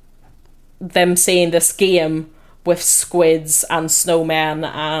 Imagine them seeing this game with squids and snowmen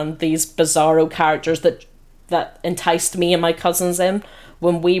and these bizarro characters that enticed me and my cousins in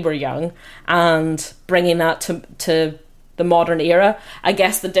when we were young, and bringing that to the modern era. I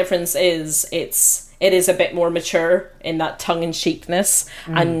guess the difference is it is a bit more mature in that tongue-in-cheekness,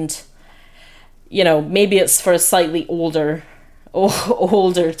 and maybe it's for a slightly older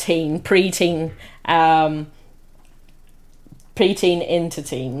teen, preteen into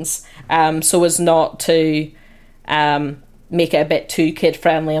teens, so as not to make it a bit too kid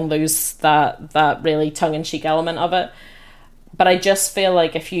friendly and lose that really tongue-in-cheek element of it. But I just feel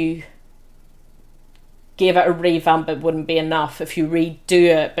like if you gave it a revamp, it wouldn't be enough. If you redo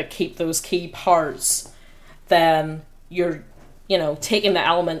it but keep those key parts, then you're taking the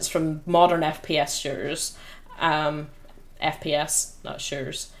elements from modern FPS shooters, FPS, not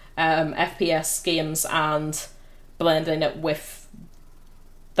shooters, FPS games, and blending it with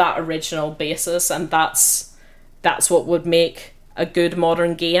that original basis, and that's what would make a good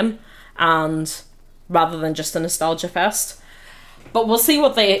modern game, and rather than just a nostalgia fest. But we'll see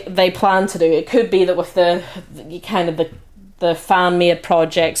what they plan to do. It could be that with the kind of the fan-made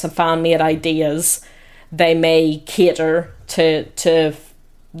projects and fan-made ideas, they may cater to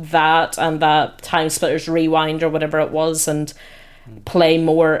that and that Time Splitters Rewind or whatever it was, and play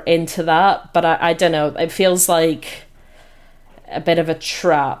more into that. But I don't know. It feels like a bit of a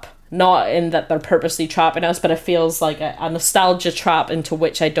trap. Not in that they're purposely trapping us, but it feels like a nostalgia trap into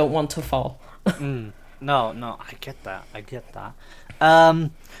which I don't want to fall. No, I get that.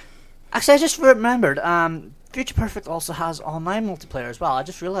 Actually, I just remembered, Future Perfect also has online multiplayer as well. I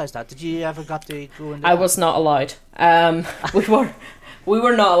just realised that. Did you ever got to go into that? I was not allowed. We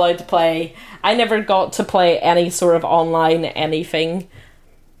were not allowed to play. I never got to play any sort of online anything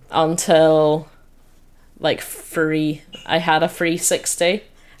until like free. I had a 360,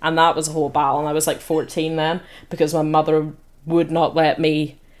 and that was a whole battle, and I was like 14 then, because my mother would not let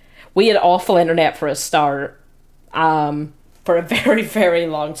me. We had awful internet for a start, for a very, very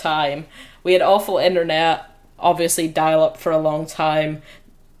long time. We had awful internet, obviously dial-up for a long time.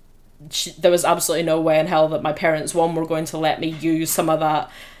 There was absolutely no way in hell that my parents, one, were going to let me use some of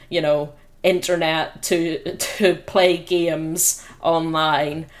that, internet to play games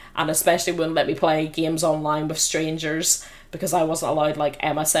online, and especially wouldn't let me play games online with strangers, because I wasn't allowed like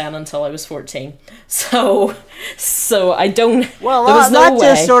MSN until I was 14. So I don't. Well, there was that no way.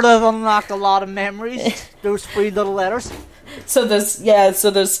 Just sort of unlocked a lot of memories. Those 3 little letters. So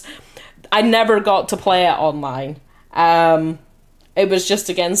there's. I never got to play it online. It was just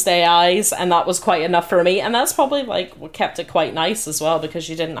against AIs, and that was quite enough for me. And that's probably like what kept it quite nice as well, because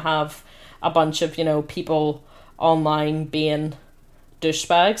you didn't have a bunch of people online being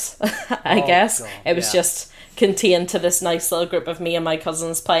douchebags. I guess God, it was just contained to this nice little group of me and my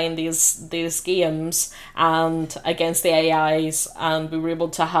cousins playing these games and against the AIs, and we were able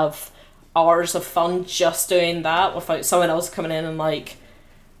to have hours of fun just doing that without someone else coming in and like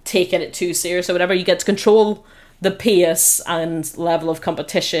taking it too serious or whatever. You get to control the pace and level of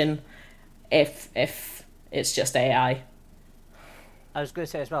competition if it's just AI. I was going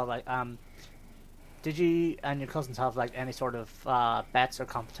to say as well, like, did you and your cousins have like any sort of bets or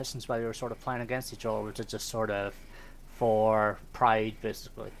competitions while you were sort of playing against each other, or was it just sort of for pride,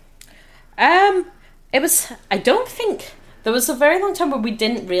 basically? It was. I don't think there was a very long time where we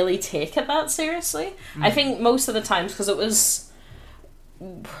didn't really take it that seriously. I think most of the times, because it was.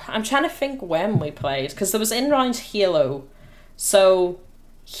 I'm trying to think when we played, because there was in-round Halo, so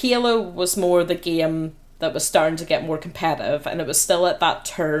Halo was more the game that was starting to get more competitive, and it was still at that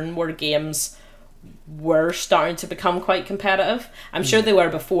turn where games were starting to become quite competitive. I'm sure they were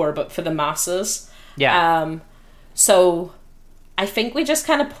before, but for the masses. Yeah. So I think we just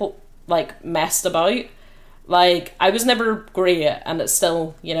kind of messed about. Like, I was never great, and it's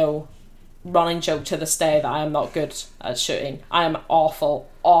still, running joke to this day that I am not good at shooting. I am awful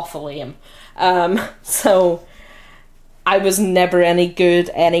aim. So I was never any good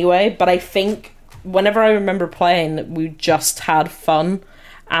anyway, but I think whenever I remember playing, we just had fun,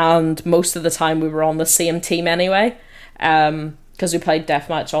 and most of the time we were on the same team anyway, because we played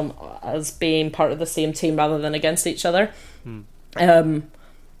deathmatch as being part of the same team rather than against each other.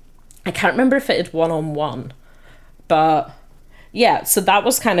 I can't remember if it had 1-on-1, but yeah, so that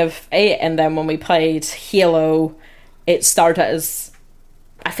was kind of it. And then when we played Halo, it started as,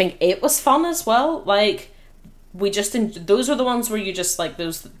 I think it was fun as well. Like, we just those were the ones where you just, like,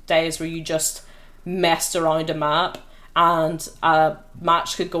 those days where you just messed around a map, and a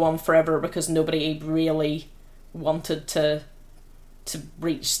match could go on forever because nobody really wanted to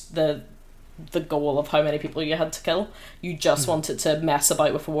reach the goal of how many people you had to kill. You just wanted to mess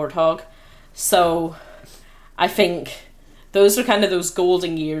about with a warthog. So I think those are kind of those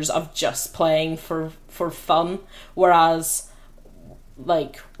golden years of just playing for fun, whereas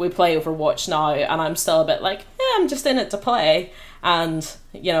like we play Overwatch now and I'm still a bit like, I'm just in it to play, and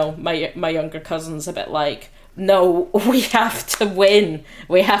my younger cousin's a bit like, no, we have to win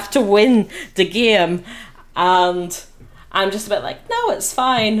the game, and I'm just a bit like, no, it's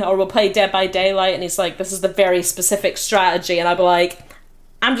fine. Or we'll play Dead by Daylight, and he's like, this is the very specific strategy, and I'll be like,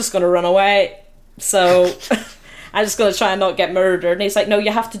 I'm just going to run away, so I'm just going to try and not get murdered. And he's like, no,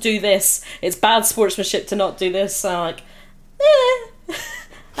 you have to do this. It's bad sportsmanship to not do this. And I'm like,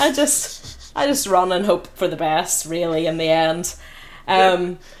 I just run and hope for the best, really, in the end.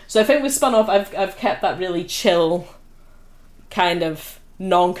 So I think we spun off. I've kept that really chill, kind of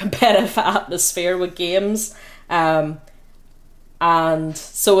non-competitive atmosphere with games. and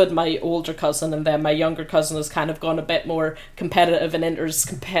so had my older cousin, and then my younger cousin has kind of gone a bit more competitive and enters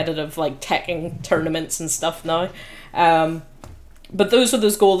competitive like Tekken tournaments and stuff now. But those were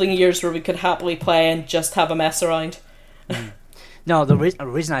those golden years where we could happily play and just have a mess around. No, the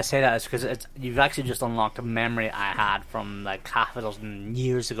reason I say that is because you've actually just unlocked a memory I had from like half a dozen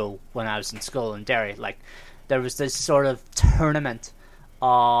years ago when I was in school in Derry. Like, there was this sort of tournament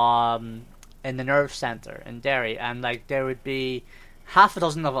in the Nerve Centre in Derry, and like there would be half a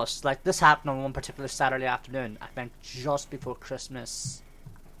dozen of us. Like, this happened on one particular Saturday afternoon, I think just before Christmas.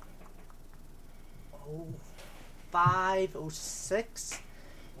 05, 06,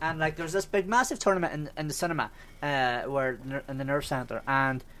 and like there was this big massive tournament in the cinema where in the Nerve Centre,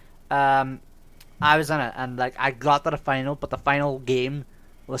 and I was in it, and like I got to the final, but the final game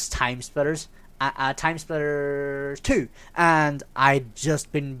was Time Splitters, Time Splitters 2, and I'd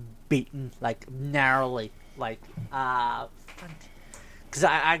just been beaten like narrowly, like because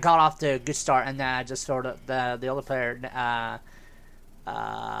I got off to a good start, and then I just sort of the other player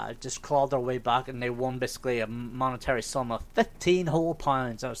just clawed their way back, and they won basically a monetary sum of 15 whole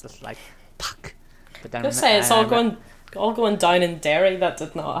pounds. I was just like, fuck. But then it's all going down in Derry. That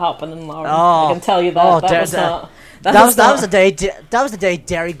did not happen in Lauren. I can tell you that. That was the day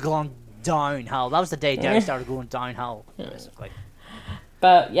Derry gone downhill. That was the day Derry started going downhill, basically.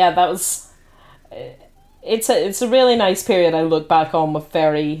 But yeah, that was. It's a really nice period. I look back on with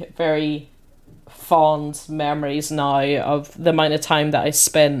very, very fond memories now of the amount of time that I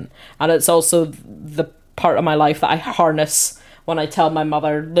spent, and it's also the part of my life that I harness when I tell my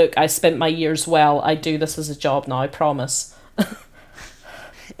mother, look, I spent my years well, I do this as a job now, I promise.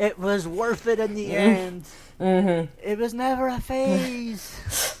 It was worth it in the end. Mm-hmm. It was never a phase.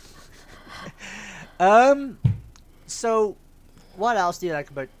 So what else do you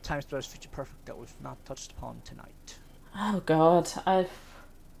like about Time Splitters Future Perfect that we've not touched upon tonight? Oh god, I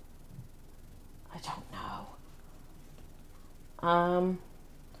don't know.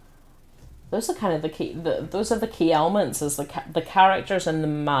 Those are kind of the key. Those are the key elements. Is the characters and the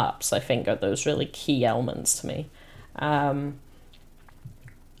maps. I think are those really key elements to me.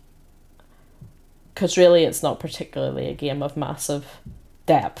 Because really, it's not particularly a game of massive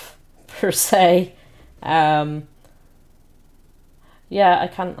depth per se. Yeah, I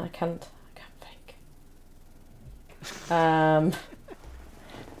can't think.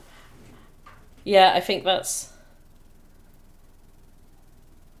 Yeah, I think that's.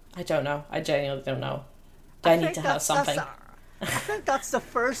 I don't know. I genuinely don't know. I need to have something. I think that's the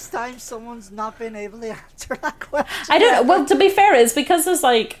first time someone's not been able to answer that question. I don't know. Well, to be fair, it's because there's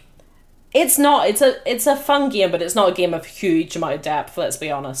like, it's not. It's a fun game, but it's not a game of huge amount of depth. Let's be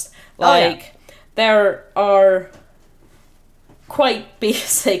honest. Like, there are quite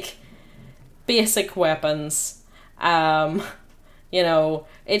basic weapons. You know,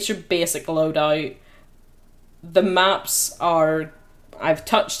 it's your basic loadout. The maps are. I've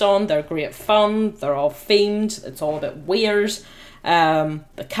touched on, they're great fun, they're all themed, it's all a bit weird.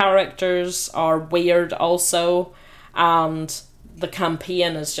 The characters are weird also, and the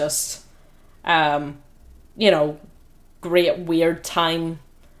campaign is just, you know, great weird time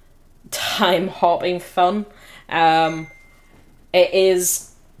hopping fun. It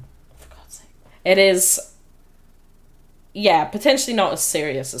is, for God's sake, it is, yeah, potentially not as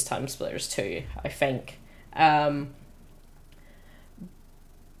serious as Time Splitters 2, I think.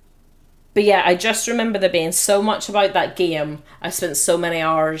 But yeah, I just remember there being so much about that game. I spent so many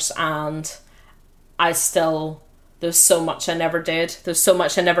hours, and there's so much I never did. There's so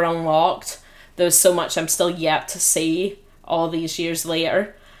much I never unlocked. There's so much I'm still yet to see all these years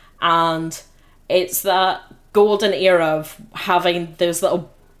later. And it's that golden era of having those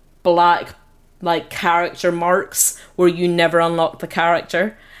little black, like, character marks where you never unlock the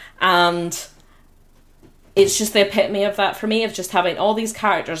character. And it's just the epitome of that for me, of just having all these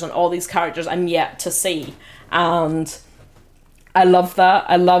characters and all these characters I'm yet to see. And I love that.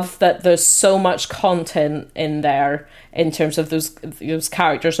 I love that there's so much content in there in terms of those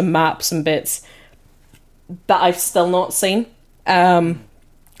characters and maps and bits that I've still not seen. And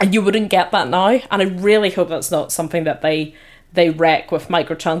you wouldn't get that now. And I really hope that's not something that they wreck with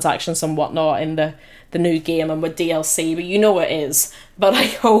microtransactions and whatnot in the new game and with DLC. But you know it is. But I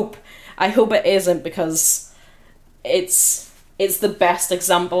hope it isn't, because it's the best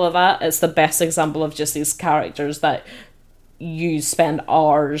example of that. It's the best example of just these characters that you spend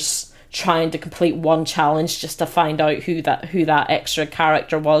hours trying to complete one challenge just to find out who that extra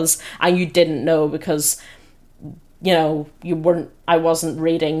character was, and you didn't know because, you know, I wasn't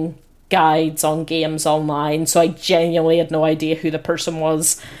reading guides on games online, so I genuinely had no idea who the person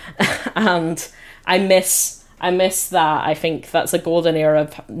was. And I miss I miss that. I think that's a golden era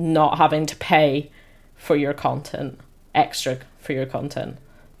of not having to pay for your content, extra for your content.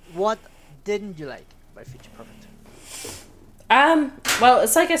 What didn't you like about Future Perfect? Well,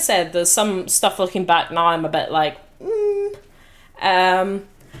 it's like I said, there's some stuff looking back now I'm a bit like,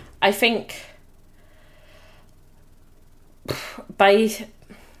 I think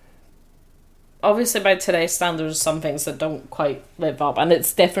obviously by today's standards, some things that don't quite live up, and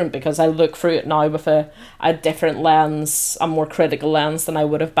it's different because I look through it now with a different lens, a more critical lens than I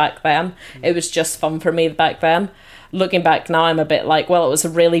would have back then. It was just fun for me back then. Looking back now, I'm a bit like, well, it was a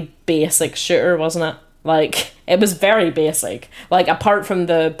really basic shooter, wasn't it? Like, it was very basic. Like, apart from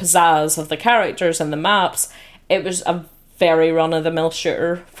the pizzazz of the characters and the maps, it was a very run-of-the-mill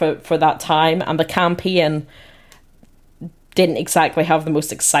shooter for that time, and the campaign didn't exactly have the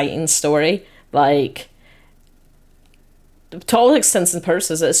most exciting story. Like, to all extents and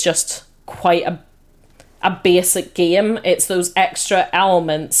purposes, it's just quite a basic game. It's those extra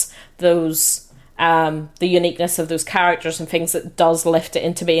elements, those the uniqueness of those characters and things that does lift it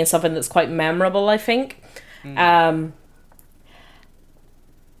into being something that's quite memorable, I think.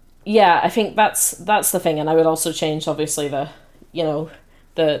 Yeah, I think that's the thing, and I would also change, obviously, the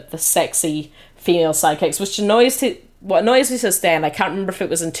sexy female sidekicks, which what annoys me to this day, and I can't remember if it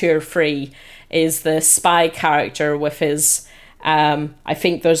was in 2 or 3, is the spy character with his, I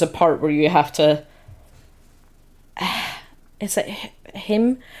think there's a part where you have to, is it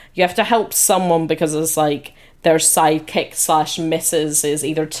him? You have to help someone because it's like their sidekick / missus is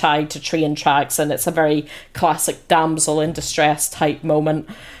either tied to train tracks, and it's a very classic damsel in distress type moment.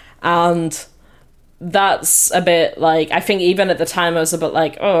 And that's a bit like, I think even at the time I was a bit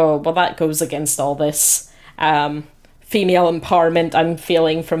like, oh, well, that goes against all this female empowerment I'm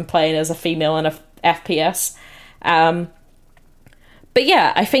feeling from playing as a female in a FPS. But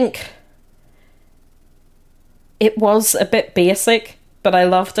yeah, I think it was a bit basic, but I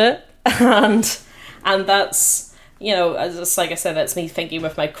loved it. And that's, just like I said, that's me thinking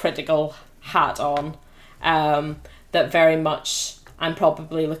with my critical hat on, that very much I'm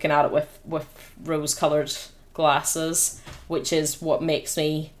probably looking at it with rose-coloured glasses, which is what makes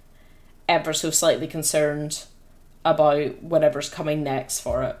me ever so slightly concerned about whatever's coming next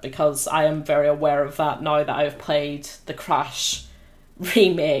for it, because I am very aware of that now that I've played the Crash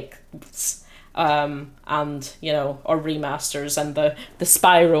remakes, or remasters, and the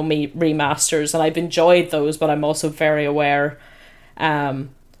Spyro remasters, and I've enjoyed those, but I'm also very aware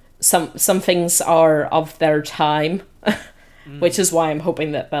some things are of their time, which is why I'm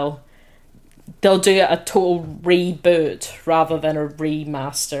hoping that they'll do a total reboot rather than a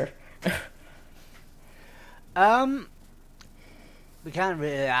remaster. We can't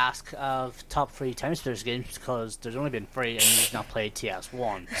really ask of top 3 Timesplitters games because there's only been 3 and you've not played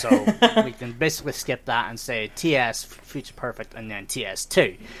TS1, so we can basically skip that and say TS, Future Perfect, and then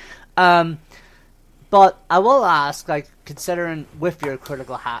TS2. But I will ask, like, considering with your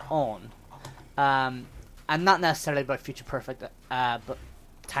critical hat on, and not necessarily about Future Perfect, but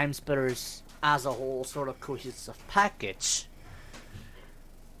Timesplitters as a whole sort of cohesive package,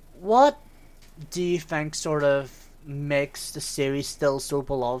 what do you think sort of makes the series still so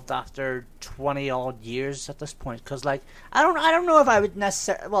beloved after 20 odd years at this point? Because, like, I don't know if I would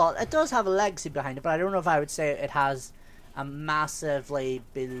necessarily, well, it does have a legacy behind it, but I don't know if I would say it has a massively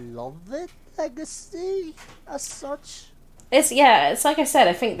beloved legacy as such. It's like I said,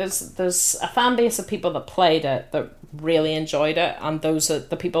 I think there's a fan base of people that played it that really enjoyed it, and those are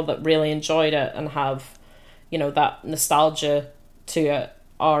the people that really enjoyed it and have, that nostalgia to it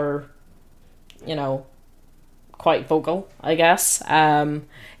are, quite vocal, I guess.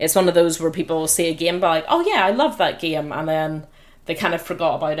 It's one of those where people will see a game and be like, oh yeah, I love that game, and then they kind of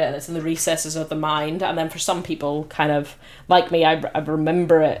forgot about it and it's in the recesses of the mind. And then for some people, kind of like me, I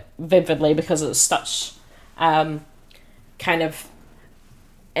remember it vividly because it was such kind of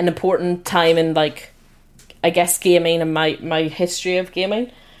an important time in, like, I guess, gaming and my history of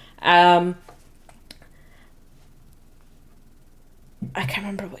gaming. I can't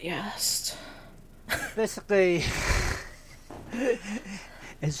remember what you asked. Basically,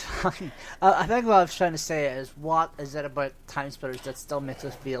 it's fine. I think what I was trying to say is, what is it about Timesplitters that still makes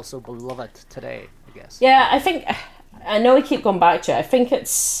us feel so beloved today, I guess? Yeah, I know we keep going back to it. I think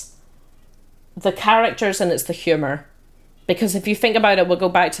it's the characters and it's the humour. Because if you think about it, we'll go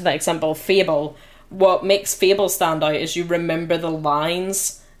back to that example of Fable. What makes Fable stand out is you remember the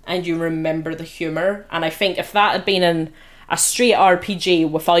lines and you remember the humour. And I think if that had been in a straight RPG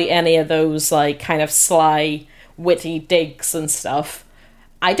without any of those, like, kind of sly, witty digs and stuff,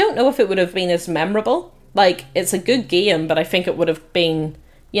 I don't know if it would have been as memorable. Like, it's a good game, but I think it would have been,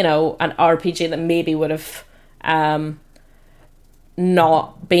 an RPG that maybe would have not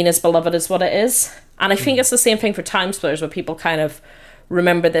being as beloved as what it is. And I think it's the same thing for Time Splitters, where people kind of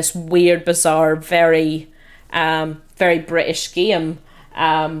remember this weird, bizarre, very British game.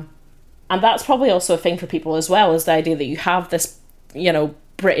 And that's probably also a thing for people as well, is the idea that you have this,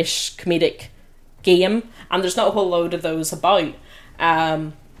 British comedic game, and there's not a whole load of those about.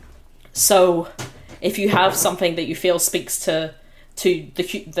 So if you have something that you feel speaks to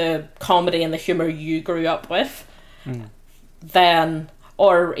the comedy and the humour you grew up with, then,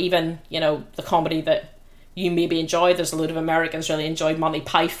 or even, the comedy that you maybe enjoy, there's a load of Americans really enjoyed Monty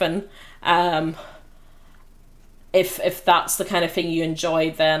Python. If that's the kind of thing you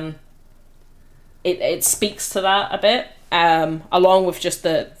enjoy, then it speaks to that a bit, along with just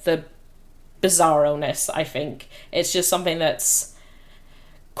the bizarro-ness. I think it's just something that's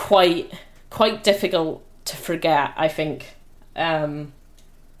quite difficult to forget, I think,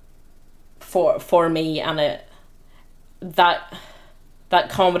 for me, and that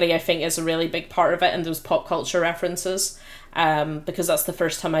comedy, I think, is a really big part of it, and those pop culture references, because that's the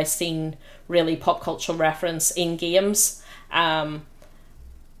first time I've seen really pop culture reference in games, and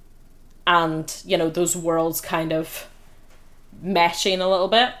those worlds kind of meshing a little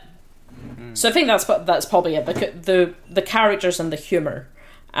bit. So I think that's probably it. The characters and the humour,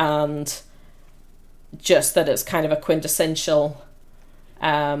 and just that it's kind of a quintessential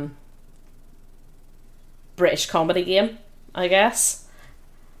British comedy game, I guess.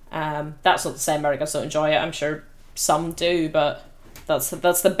 That's not to say Americans don't enjoy it. I'm sure some do, but that's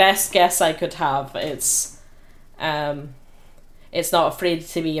the best guess I could have. It's not afraid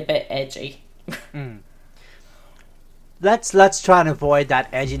to be a bit edgy. Let's try and avoid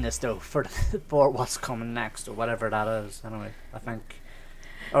that edginess though for what's coming next, or whatever that is. Anyway, I think,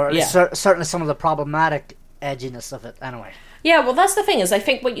 or certainly some of the problematic edginess of it. Anyway. Yeah, well, that's the thing, is I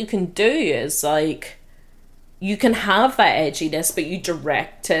think what you can do is, like, you can have that edginess, but you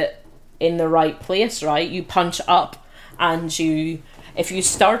direct it in the right place, right? You punch up, and if you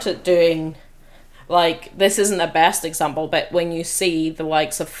started doing, like, this isn't the best example, but when you see the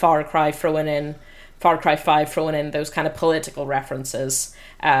likes of Far Cry 5 throwing in those kind of political references,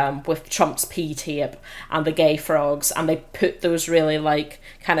 with Trump's P-tape and the gay frogs, and they put those really, like,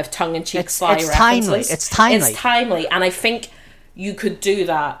 kind of tongue-in-cheek sly references. It's timely. It's timely, and I think you could do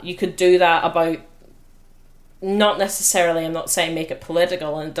that. You could do that about, not necessarily, I'm not saying make it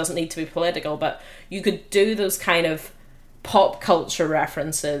political, and it doesn't need to be political, but you could do those kind of pop culture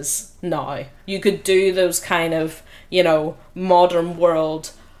references now. You could do those kind of, modern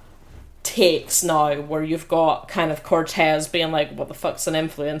world takes now, where you've got kind of Cortez being like, what the fuck's an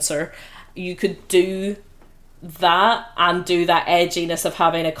influencer? You could do that, and do that edginess of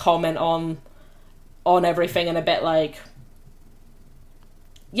having a comment on everything, and a bit like,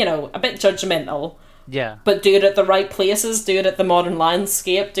 a bit judgmental. Yeah. But do it at the right places, do it at the modern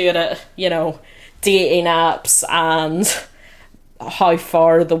landscape, do it at, dating apps, and how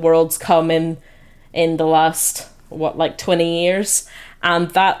far the world's come in the last, 20 years.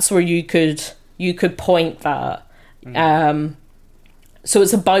 And that's where you could point that. So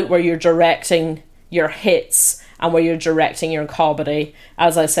it's about where you're directing your hits and where you're directing your comedy.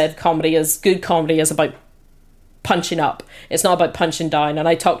 As I said, good comedy is about punching up. It's not about punching down. And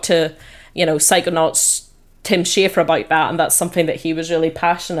I talked to, Psychonauts Tim Schafer about that, and that's something that he was really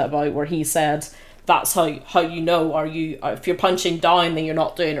passionate about, where he said that's how you know, if you're punching down, then you're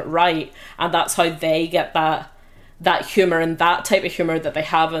not doing it right. And that's how they get that humour, and that type of humour that they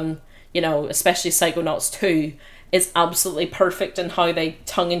have in, especially Psychonauts 2, is absolutely perfect in how they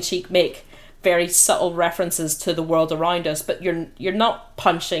tongue-in-cheek make very subtle references to the world around us, but you're not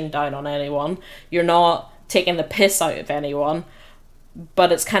punching down on anyone, you're not taking the piss out of anyone,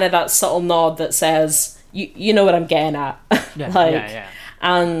 but it's kind of that subtle nod that says, you know what I'm getting at. Yeah.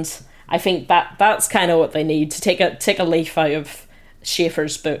 And I think that's kind of what they need, to take a leaf out of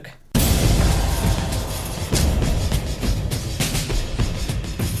Schafer's book.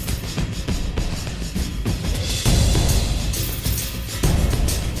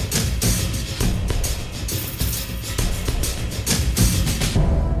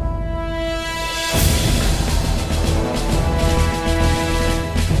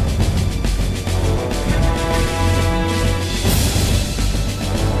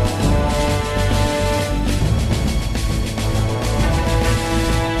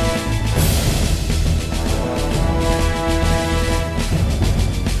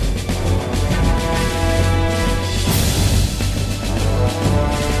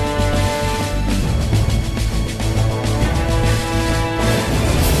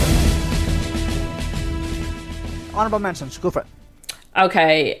 Honourable mentions, go for it.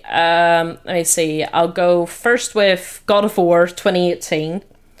 Okay, let me see. I'll go first with God of War 2018.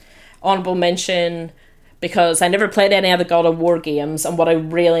 Honorable mention because I never played any other God of War games, and what I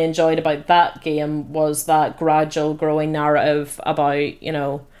really enjoyed about that game was that gradual growing narrative about,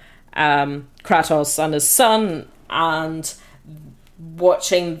 Kratos and his son, and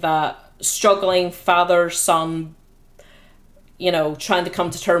watching that struggling father-son, trying to come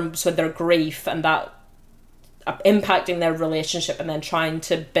to terms with their grief, and that impacting their relationship, and then trying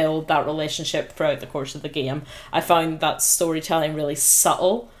to build that relationship throughout the course of the game. I found that storytelling really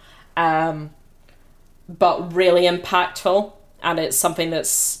subtle, but really impactful, and it's something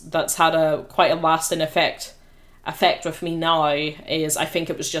that's had quite a lasting effect with me now. Is I think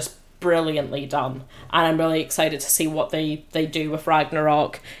it was just brilliantly done, and I'm really excited to see what they do with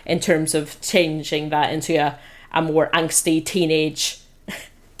Ragnarok in terms of changing that into a more angsty teenage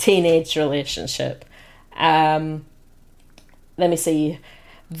relationship. Let me see.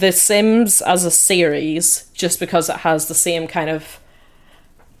 The Sims as a series, just because it has the same kind of,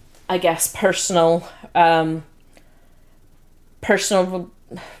 I guess, personal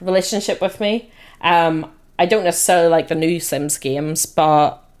relationship with me. I don't necessarily like the new Sims games,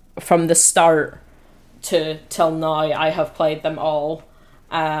 but from the start till now, I have played them all,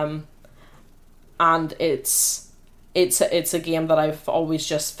 and it's a game that I've always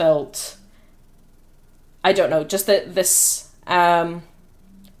just felt, I don't know, just this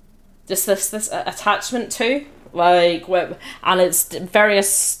attachment to, and it's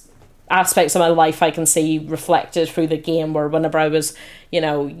various aspects of my life I can see reflected through the game, where whenever I was,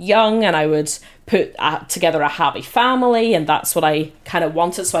 young, and I would put together a happy family, and that's what I kind of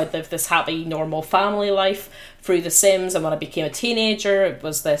wanted, so I'd live this happy, normal family life through The Sims, and when I became a teenager, it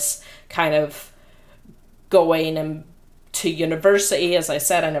was this kind of going to university. As I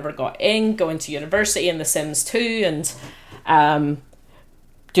said, I never got in, going to university in The Sims 2, and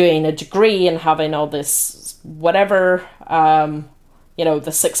doing a degree and having all this whatever,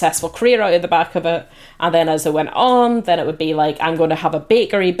 the successful career out of the back of it. And then as it went on, then it would be like, I'm going to have a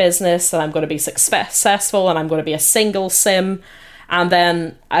bakery business, and I'm going to be successful, and I'm going to be a single sim. And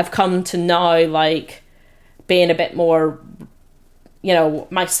then I've come to now, like, being a bit more,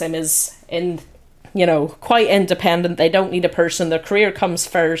 my sim is quite independent. They don't need a person. Their career comes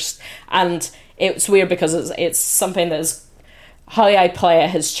first. And it's weird because it's something that is, how I play it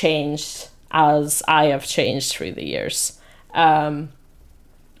has changed as I have changed through the years.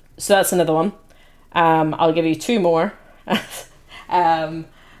 So that's another one. I'll give you two more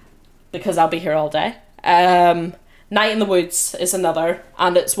because I'll be here all day. Night in the Woods is another,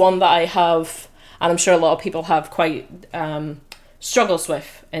 and it's one that I have, and I'm sure a lot of people have quite struggles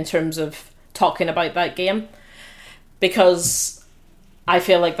with in terms of talking about that game, because I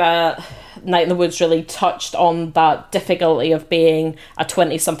feel like that Night in the Woods really touched on that difficulty of being a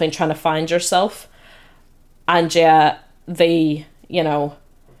 20-something trying to find yourself, and yet the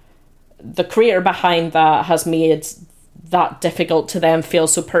creator behind that has made that difficult to them feel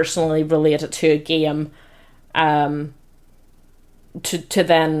so personally related to a game, to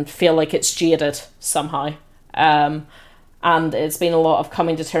then feel like it's jaded somehow. And it's been a lot of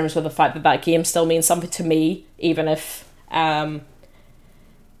coming to terms with the fact that game still means something to me, even if,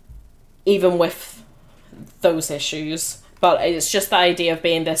 even with those issues. But it's just the idea of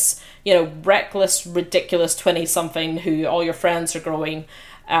being this, reckless, ridiculous 20-something who all your friends are growing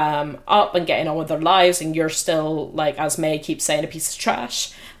up and getting on with their lives, and you're still, like, as May keeps saying, a piece of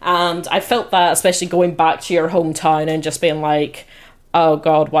trash. And I felt that, especially going back to your hometown and just being like, oh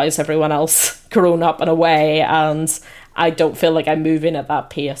God, why is everyone else grown up and away, and I don't feel like I'm moving at that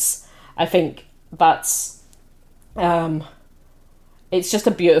pace. I think that's it's just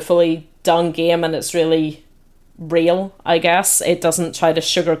a beautifully done game, and it's really real, I guess. It doesn't try to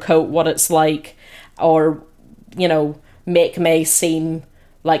sugarcoat what it's like, or, make May seem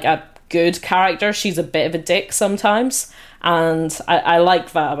like a good character. She's a bit of a dick sometimes, and I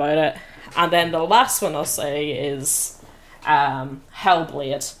like that about it. And then the last one I'll say is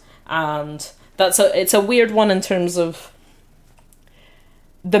Hellblade, and it's a weird one in terms of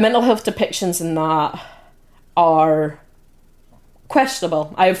the mental health depictions in that are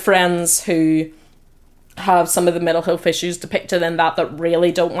questionable. I have friends who have some of the mental health issues depicted in that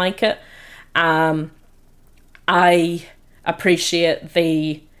really don't like it. I appreciate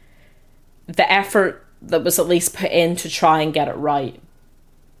the effort that was at least put in to try and get it right,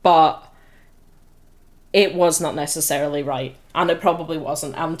 but it was not necessarily right, and it probably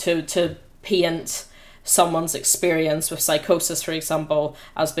wasn't. To paint someone's experience with psychosis, for example,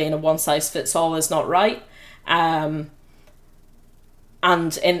 as being a one-size-fits-all is not right. And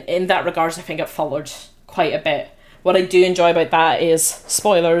in that regards, I think it followed quite a bit. what I do enjoy about that is,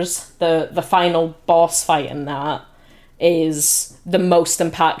 spoilers, the final boss fight in that is the most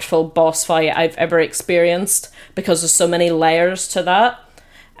impactful boss fight I've ever experienced, because there's so many layers to that.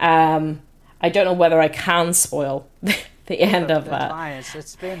 I don't know whether I can spoil the end of that. Fine.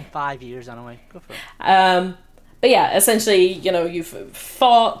 It's been 5 years anyway. Go for it. But yeah, essentially, you've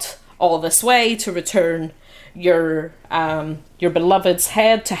fought all this way to return your beloved's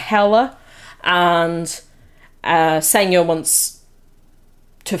head to Hela, and Senyo wants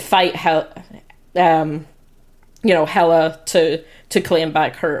to fight Hela to claim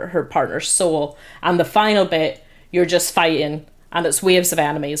back her partner's soul. And the final bit, you're just fighting, and it's waves of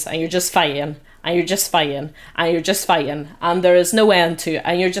enemies, and you're just fighting, and you're just fighting, and you're just fighting, and there is no end to it,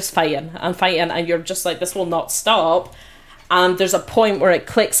 and you're just fighting, and you're just like, this will not stop. And there's a point where it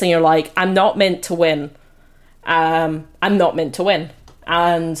clicks, and you're like, I'm not meant to win. I'm not meant to win.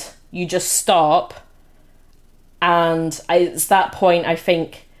 And you just stop. And it's that point, I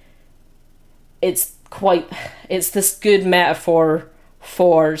think, it's this good metaphor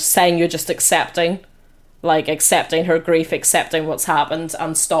for saying you're just accepting her grief, accepting what's happened,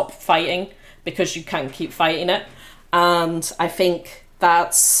 and stop fighting, because you can't keep fighting it. And I think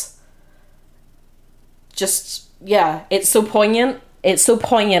that's just, yeah, it's so poignant,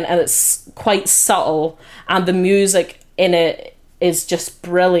 and it's quite subtle, and the music in it is just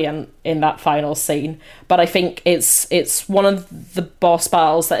brilliant in that final scene. But I think it's one of the boss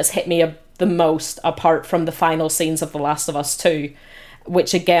battles that has hit me the most, apart from the final scenes of The Last of Us 2,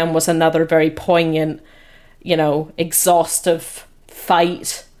 which again was another very poignant, exhaustive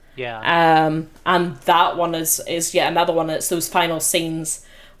fight. Yeah. And that one is yet another one. It's those final scenes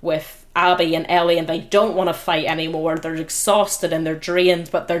with Abby and Ellie, and they don't want to fight anymore. They're exhausted and they're drained,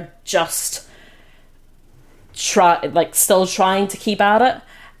 but they're just still trying to keep at it.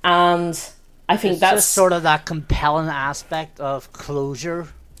 And I think that's just sort of that compelling aspect of closure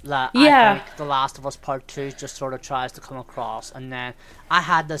that yeah. I think The Last of Us Part 2 just sort of tries to come across. And then I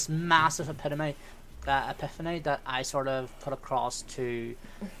had this massive epiphany that I sort of put across to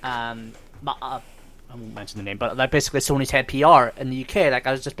I won't mention the name, but like basically Sony's head PR in the UK. Like,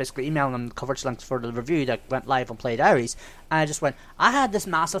 I was just basically emailing them coverage links for the review that went live on Play Diaries, and I just went, I had this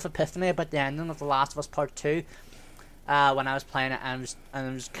massive epiphany about the ending of The Last of Us Part 2 when I was playing it, and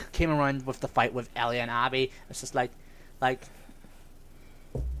it was came around with the fight with Ellie and Abby. It's just like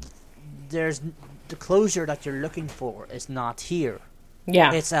there's the closure that you're looking for is not here.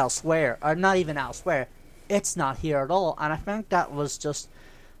 Yeah, it's elsewhere, or not even elsewhere. It's not here at all, and I think that was just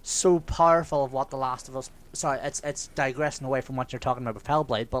so powerful of what The Last of Us. Sorry, it's digressing away from what you're talking about with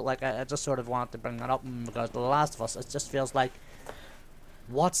Hellblade, but like I just sort of wanted to bring that up in regards to The Last of Us. It just feels like,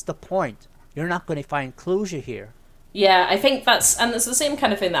 what's the point? You're not going to find closure here. Yeah, I think it's the same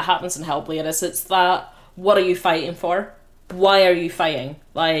kind of thing that happens in Hellblade. It's that, what are you fighting for? Why are you fighting?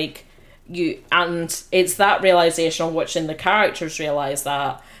 And it's that realization on which the characters realize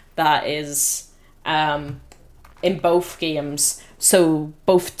that is in both games so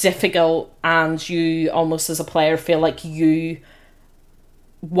both difficult, and you almost as a player feel like you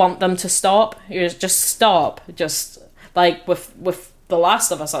want them to stop. You're just stop. Just like with The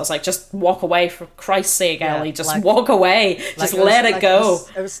Last of Us, I was like, just walk away, for Christ's sake, Ellie. Just walk away. Just let it go.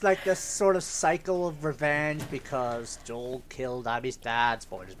 It was like this sort of cycle of revenge, because Joel killed Abby's dad.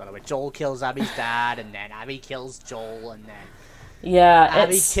 Spoilers, by the way. Joel kills Abby's dad, and then Abby kills Joel, and then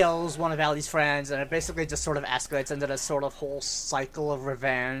Abby kills one of Ellie's friends, and it basically just sort of escalates into this sort of whole cycle of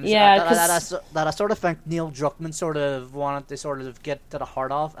revenge. Yeah, that I sort of think Neil Druckmann sort of wanted to sort of get to the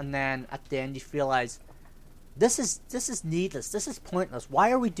heart of, and then at the end you realize, this is needless. This is pointless. Why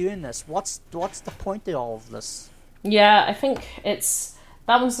are we doing this? What's the point of all of this? Yeah, I think it's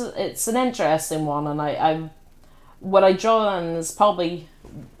an interesting one, and what I draw on is probably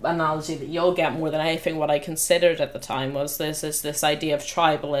an analogy that you'll get more than anything. What I considered at the time was this idea of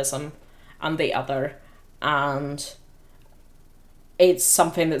tribalism and the other, and it's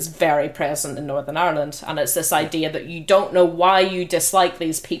something that's very present in Northern Ireland, and it's this idea that you don't know why you dislike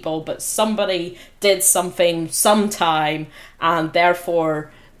these people, but somebody did something sometime, and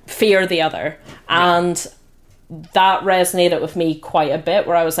therefore fear the other. Yeah. And that resonated with me quite a bit,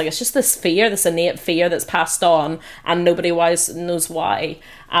 where I was like, it's just this fear, this innate fear that's passed on, and nobody knows why.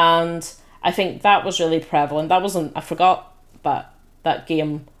 And I think that was really prevalent. I forgot, but that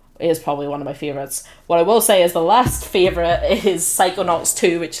game is probably one of my favourites. What I will say is the last favourite is Psychonauts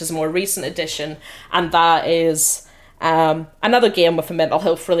 2, which is a more recent edition, and that is another game with a mental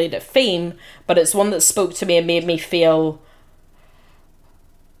health related theme, but it's one that spoke to me and made me feel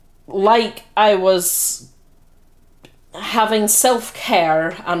like I was having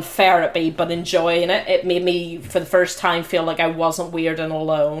self-care and therapy but enjoying it, it made me for the first time feel like I wasn't weird and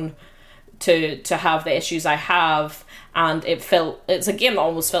alone to have the issues I have. And it's a game that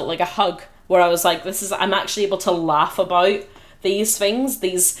almost felt like a hug, where I was like, I'm actually able to laugh about these things,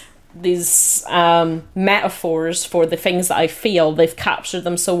 these metaphors for the things that I feel. They've captured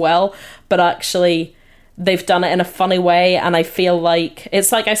them so well, but actually they've done it in a funny way. And I feel like,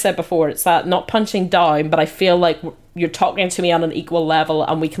 it's like I said before, it's that not punching down, but I feel like you're talking to me on an equal level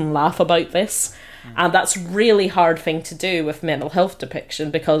and we can laugh about this. And that's really hard thing to do with mental health depiction,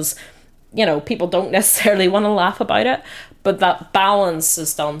 because people don't necessarily want to laugh about it, but that balance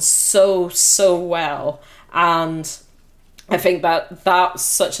is done so well. And I think that that's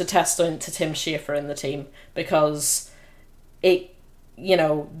such a testament to Tim Schafer and the team, because they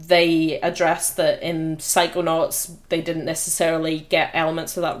addressed that in Psychonauts they didn't necessarily get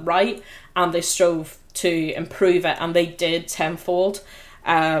elements of that right, and they strove to improve it, and they did tenfold.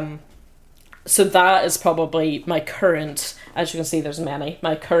 So that is probably my current, as you can see there's many,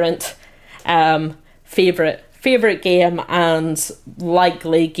 my current favorite game, and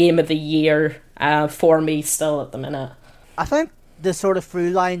likely game of the year for me still at the minute. I think the sort of through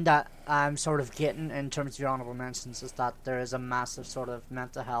line that I'm sort of getting in terms of your honourable mentions is that there is a massive sort of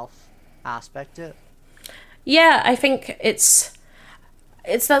mental health aspect to it. Yeah, I think it's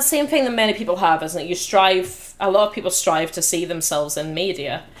that same thing that many people have, isn't it? A lot of people strive to see themselves in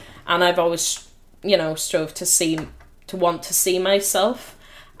media, and I've always, strove to want to see myself,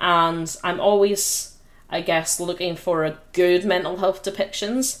 and I'm always, I guess, looking for a good mental health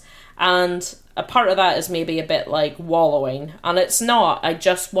depictions, and a part of that is maybe a bit like wallowing, and it's not. I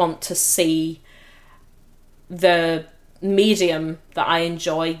just want to see the medium that I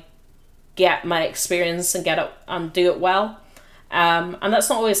enjoy get my experience and get it and do it well. And that's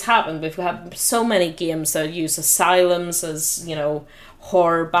not always happened. We've had so many games that use asylums as,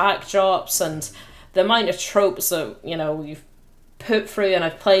 horror backdrops, and the amount of tropes that, you've put through, and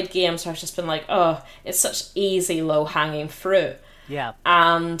I've played games where I've just been like, oh, it's such easy, low-hanging fruit. Yeah.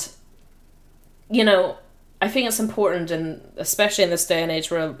 And, I think it's important, and especially in this day and age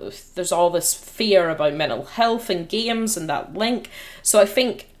where there's all this fear about mental health and games and that link. So I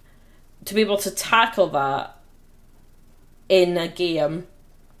think to be able to tackle that in a game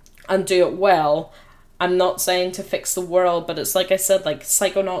and do it well, I'm not saying to fix the world, but it's like I said, like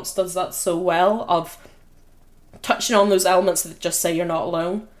Psychonauts does that so well, of touching on those elements that just say you're not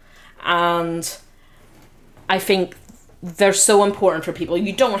alone. And I think they're so important for people.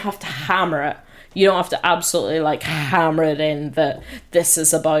 You don't have to hammer it. You don't have to absolutely hammer it in that this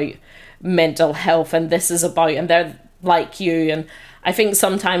is about mental health and this is about, and they're like you. And I think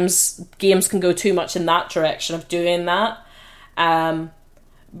sometimes games can go too much in that direction of doing that.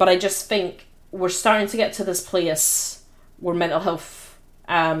 But I just think we're starting to get to this place where mental health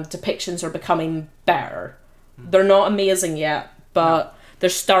depictions are becoming better. They're not amazing yet, but they're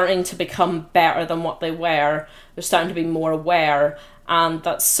starting to become better than what they were. They're starting to be more aware, and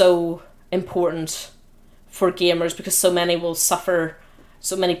that's so important for gamers, because so many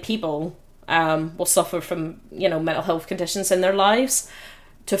people will suffer from mental health conditions in their lives.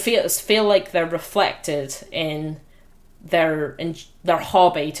 To feel like they're reflected in their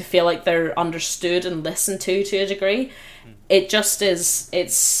hobby, to feel like they're understood and listened to a degree,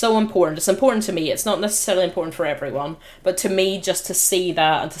 it's so important. It's important to me. It's not necessarily important for everyone, but to me, just to see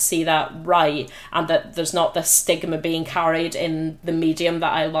that and to see that right, and that there's not this stigma being carried in the medium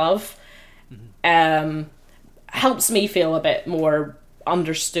that I love, helps me feel a bit more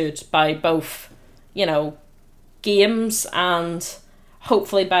understood by both, games and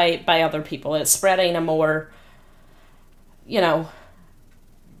hopefully by other people. It's spreading a more,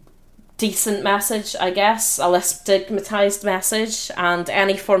 decent message, I guess, a less stigmatized message, and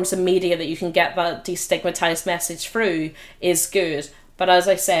any forms of media that you can get that destigmatized message through is good. But as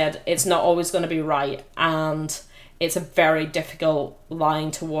I said, it's not always going to be right, and it's a very difficult line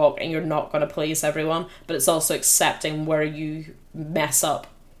to walk, and you're not going to please everyone, but it's also accepting where you mess up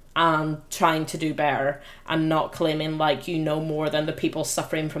and trying to do better, and not claiming like you know more than the people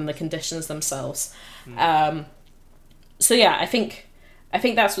suffering from the conditions themselves. So yeah, I think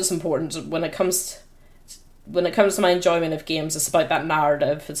that's what's important when it comes to my enjoyment of games. It's about that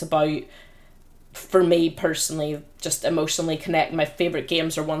narrative. It's about, for me personally, just emotionally connect. My favourite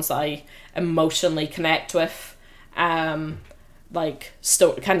games are ones that I emotionally connect with. Kind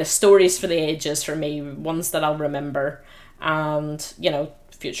of stories for the ages for me, ones that I'll remember. And,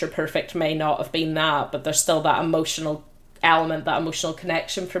 Future Perfect may not have been that, but there's still that emotional element, that emotional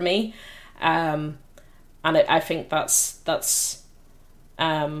connection for me. And I think that's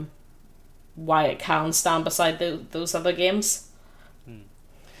why it can stand beside those other games.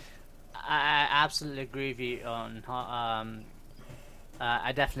 I absolutely agree with you on how,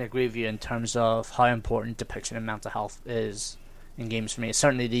 I definitely agree with you in terms of how important depiction of mental health is in games for me.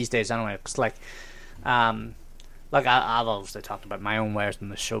 Certainly these days, anyway. Because I've obviously talked about my own wares in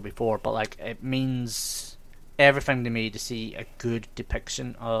the show before, but like it means everything to me to see a good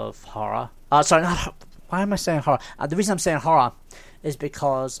depiction of horror. Sorry, not. Why am I saying horror? The reason I'm saying horror is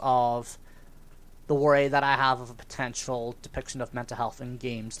because of the worry that I have of a potential depiction of mental health in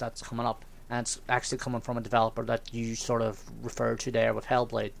games that's coming up, and it's actually coming from a developer that you sort of referred to there with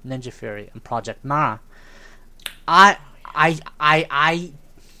Hellblade, Ninja Fury, and Project Mara. I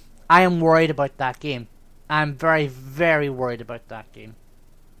am worried about that game. I'm very, very worried about that game,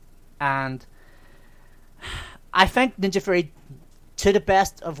 and I think Ninja Fury, to the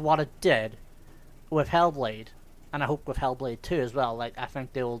best of what it did with Hellblade, and I hope with Hellblade 2 as well, like I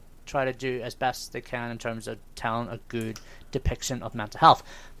think they will try to do as best they can in terms of telling a good depiction of mental health.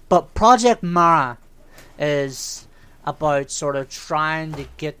 But Project Mara is about sort of trying to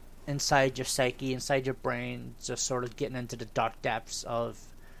get inside your psyche, inside your brain, just sort of getting into the dark depths of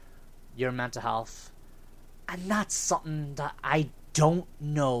your mental health. And that's something that I don't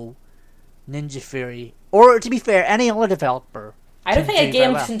know Ninja Fury, or to be fair, any other developer. I don't think a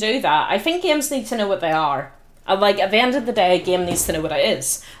game can do that. I think games need to know what they are. Like, at the end of the day, a game needs to know what it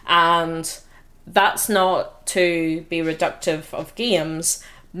is. And that's not to be reductive of games,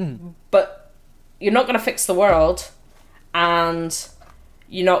 but you're not going to fix the world, and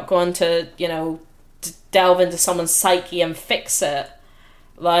you're not going to, delve into someone's psyche and fix it.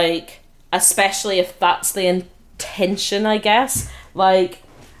 Like, especially if that's the intention, I guess. Like,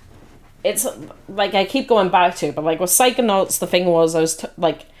 it's, like, I keep going back to it, but, like, with Psychonauts, the thing was, I was,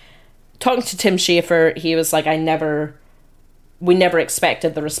 talking to Tim Schafer, he was like, we never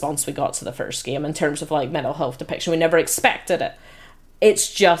expected the response we got to the first game in terms of like mental health depiction. We never expected it.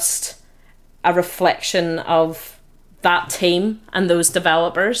 It's just a reflection of that team and those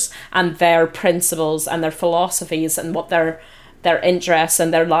developers and their principles and their philosophies and what their interests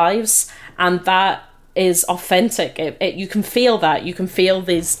and their lives. And that is authentic. You can feel that. You can feel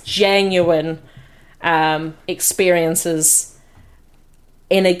these genuine experiences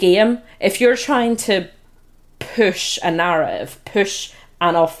in a game. If you're trying to push a narrative, push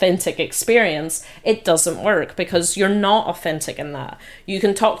an authentic experience, it doesn't work because you're not authentic in that. You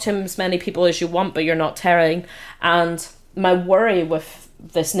can talk to as many people as you want, but you're not telling. And my worry with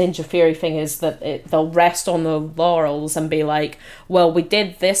this Ninja Fury thing is that they'll rest on the laurels and be like, well, we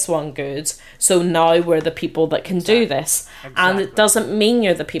did this one good, so now we're the people that can do this. And it doesn't mean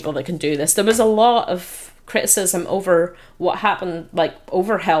you're the people that can do this. There was a lot of criticism over what happened, like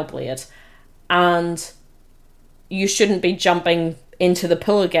over Hellblade, and you shouldn't be jumping into the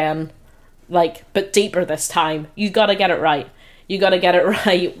pool again, like, but deeper this time. You gotta get it right. You gotta get it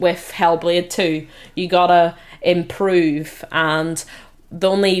right with Hellblade 2. You gotta improve, and the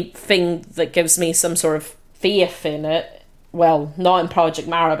only thing that gives me some sort of faith in it, well, not in Project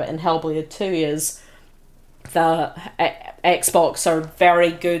Mara, but in Hellblade 2, is that Xbox are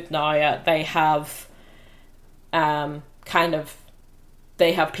very good now at, they have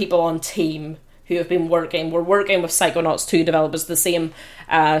they have people on team who have been working. We're working with Psychonauts 2 developers, the same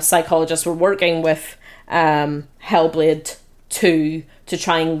psychologists. We're working with Hellblade 2 to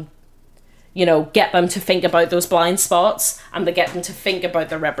try and, get them to think about those blind spots, and to get them to think about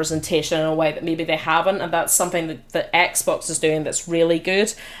their representation in a way that maybe they haven't. And that's something that Xbox is doing that's really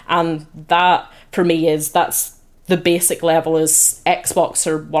good. And that, for me, that's the basic level, is Xbox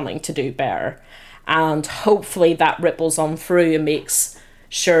are wanting to do better. And hopefully that ripples on through and makes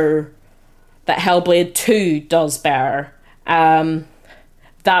sure that Hellblade 2 does better.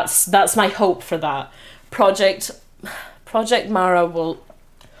 That's my hope for that. Project Mara,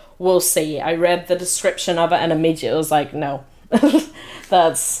 we'll see. I read the description of it and immediately was like, no.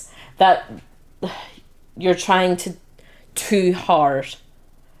 You're trying too hard.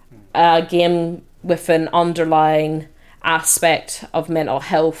 A game with an underlying aspect of mental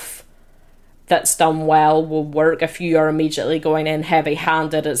health that's done well will work. If you are immediately going in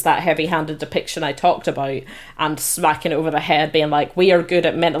heavy-handed, it's that heavy-handed depiction I talked about, and smacking it over the head, being like, we are good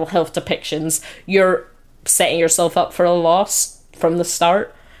at mental health depictions, you're setting yourself up for a loss from the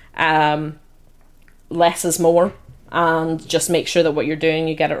start. Less is more, and just make sure that what you're doing,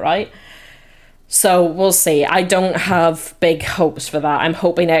 you get it right. So we'll see. I don't have big hopes for that. I'm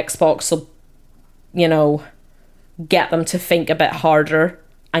hoping Xbox will, get them to think a bit harder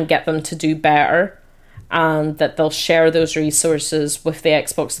and get them to do better, and that they'll share those resources with the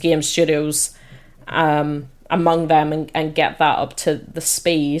Xbox Game Studios among them and get that up to the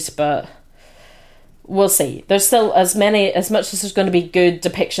speed. But we'll see. There's still as much as there's going to be good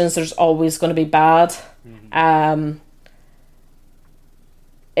depictions, there's always going to be bad.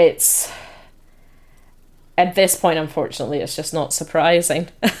 It's at this point, unfortunately, it's just not surprising.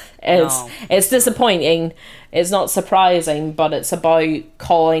 It's disappointing. It's not surprising, but it's about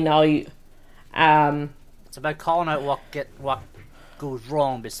calling out. It's about calling out what goes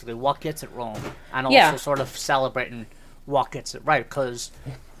wrong, basically, what gets it wrong, and also sort of celebrating what gets it right, because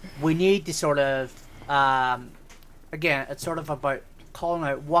we need to sort of again, it's sort of about calling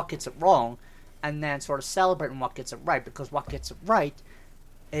out what gets it wrong, and then sort of celebrating what gets it right, because what gets it right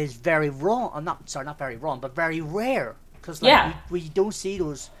is very wrong. Not very wrong, but very rare, because we don't see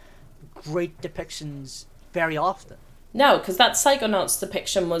those great depictions very often. No, because that Psychonauts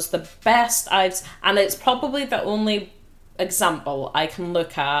depiction was the best and it's probably the only example I can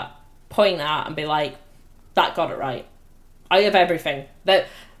look at, point at, and be like, that got it right. Out of everything. That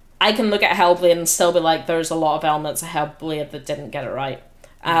I can look at Hellblade and still be like, there's a lot of elements of Hellblade that didn't get it right.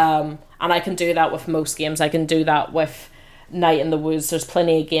 And I can do that with most games. I can do that with Night in the Woods. There's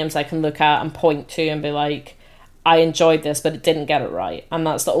plenty of games I can look at and point to and be like, I enjoyed this, but it didn't get it right. And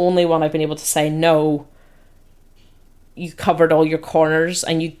that's the only one I've been able to say, no, you covered all your corners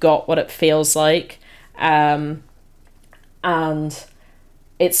and you got what it feels like. And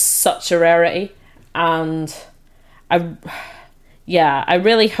it's such a rarity. And I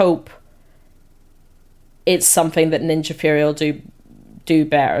really hope it's something that Ninja Fury will do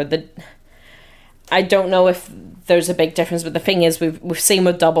better. I don't know if there's a big difference, but the thing is, we've seen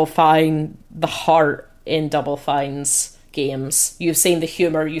with Double Fine the heart in Double Fine's games. You've seen the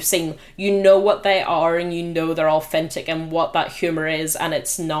humor. You know what they are, and you know they're authentic and what that humor is, and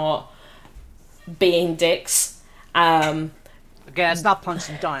it's not being dicks. Again, it's not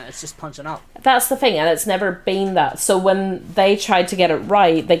punching down, it's just punching up. That's the thing, and it's never been that. So when they tried to get it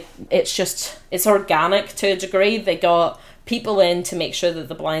right, it's organic to a degree. They got people in to make sure that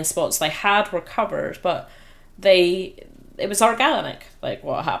the blind spots they had were covered, but it was organic, like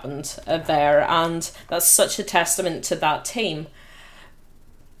what happened there, and that's such a testament to that team.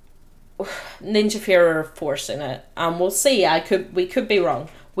 Ninja Fury are forcing it, and we'll see. We could be wrong,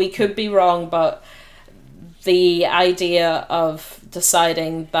 but the idea of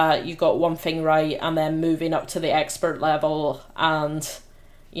deciding that you got one thing right and then moving up to the expert level and,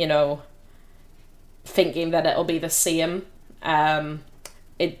 thinking that it'll be the same, I'm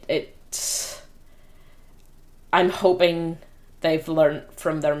hoping they've learned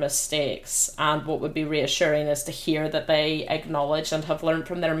from their mistakes, and what would be reassuring is to hear that they acknowledge and have learned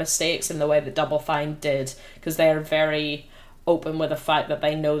from their mistakes in the way that Double Fine did, because they are very open with the fact that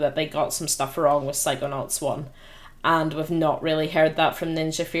they know that they got some stuff wrong with Psychonauts 1, and we've not really heard that from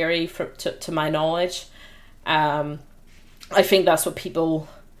Ninja Fury to my knowledge. I think that's what people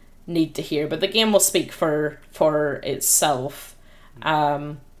need to hear, but the game will speak for itself.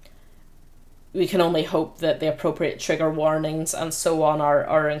 We can only hope that the appropriate trigger warnings and so on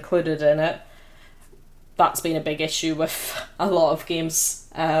are included in it. That's been a big issue with a lot of games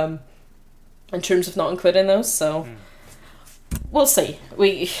in terms of not including those, so we'll see.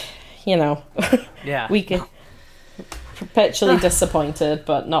 We can perpetually disappointed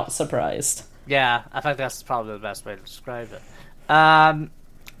but not surprised. Yeah, I think that's probably the best way to describe it.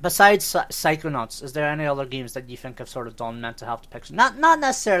 Besides Psychonauts, is there any other games that you think have sort of done mental health depiction? Not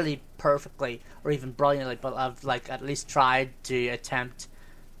necessarily perfectly or even brilliantly, but have at least tried to attempt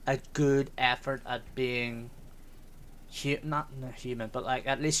a good effort at being not human, but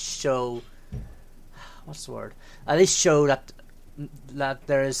at least show At least show that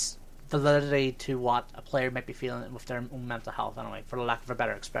there is validity to what a player might be feeling with their own mental health, anyway, for the lack of a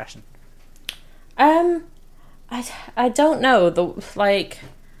better expression. I don't know. It's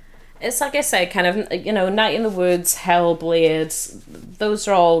like I say, kind of, Night in the Woods, Hellblade, those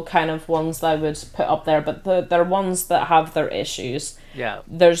are all kind of ones that I would put up there, but they're ones that have their issues. Yeah.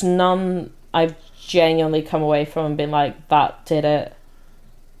 There's none I've genuinely come away from and been like, that did it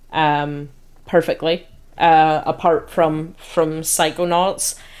perfectly. Apart from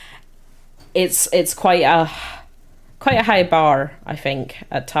Psychonauts, it's quite a high bar, I think,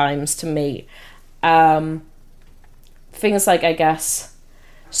 at times to me. Things like, I guess,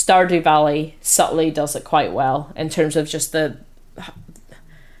 Stardew Valley subtly does it quite well in terms of just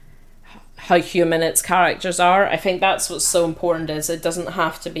how human its characters are. I think that's what's so important, is it doesn't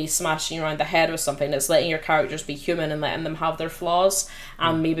have to be smashing around the head with something. It's letting your characters be human and letting them have their flaws,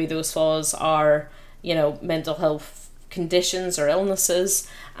 and maybe those flaws are, mental health conditions or illnesses,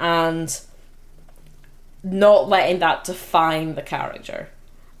 and not letting that define the character.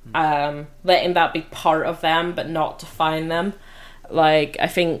 Letting that be part of them but not define them. I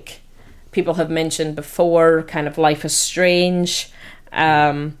think people have mentioned before, kind of Life is Strange,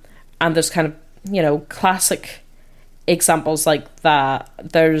 and there's kind of, you know, classic examples like that.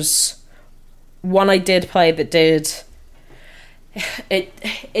 There's one I did play that did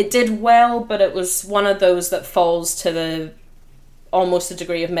it did well, but it was one of those that falls to the almost a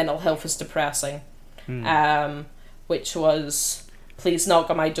degree of mental health is depressing, which was Please Knock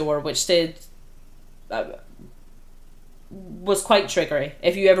on My Door, which did was quite triggery.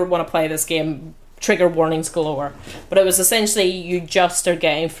 If you ever want to play this game, trigger warnings galore. But it was essentially you just are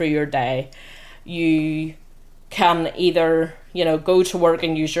getting through your day. You can either, you know, go to work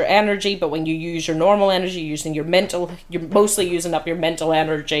and use your energy, but when you use your normal energy, you're mostly using up your mental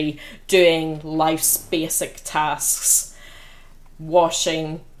energy doing life's basic tasks.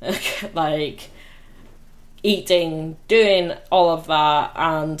 Washing, like eating, doing all of that,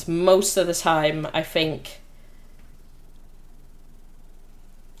 and most of the time I think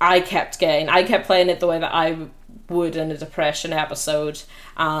I kept playing it the way that I would in a depression episode,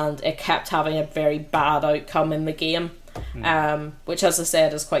 and it kept having a very bad outcome in the game, which, as I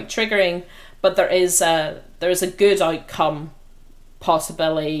said, is quite triggering. But there is a good outcome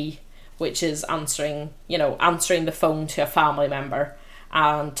possibility, which is answering the phone to a family member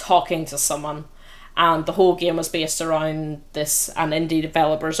and talking to someone. And the whole game was based around this an indie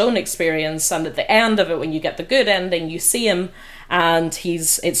developer's own experience, and at the end of it, when you get the good ending, you see him and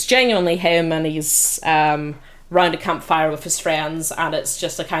it's genuinely him, and he's round a campfire with his friends, and it's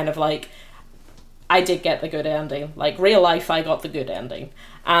just a kind of like, I did get the good ending. Like, real life, I got the good ending.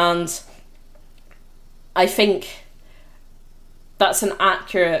 And I think that's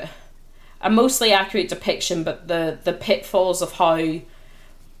a mostly accurate depiction, but the pitfalls of how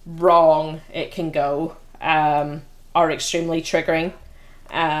wrong it can go are extremely triggering.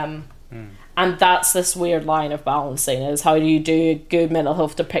 And that's this weird line of balancing, is how do you do a good mental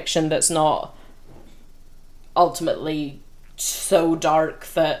health depiction that's not ultimately so dark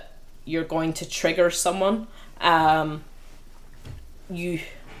that you're going to trigger someone. You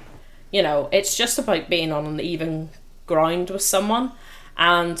know, it's just about being on an even ground with someone,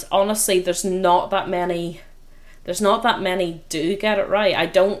 and honestly there's not that many do get it right. I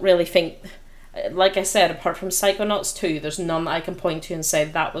don't really think, like I said, apart from Psychonauts 2, there's none that I can point to and say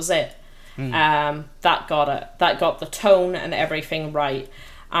that was it. That got it. That got the tone and everything right.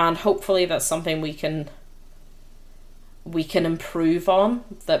 And hopefully that's something we can improve on,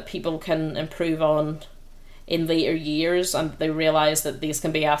 that people can improve on in later years, and they realise that these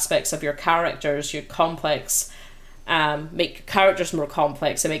can be aspects of your characters, your complex, make your characters more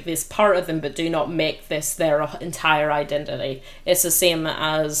complex and make this part of them, but do not make this their entire identity. It's the same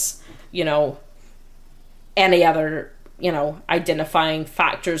as, you know, any other, you know, identifying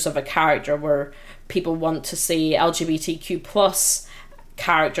factors of a character, where people want to see LGBTQ plus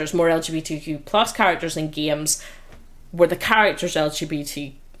characters, more LGBTQ plus characters in games, where the character's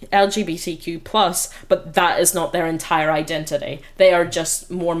LGBTQ plus, but that is not their entire identity. They are just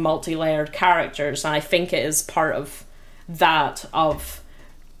more multi-layered characters, and I think it is part of that, of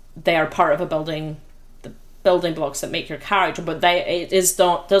they are part of the building blocks that make your character, but does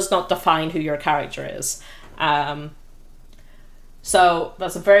not define who your character is. So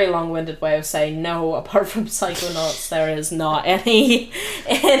that's a very long-winded way of saying no. Apart from Psychonauts, there is not any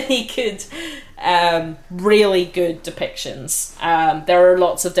good, really good depictions. There are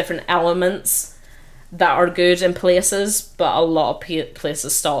lots of different elements that are good in places, but a lot of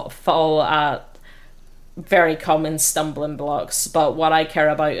places fall at very common stumbling blocks. But what I care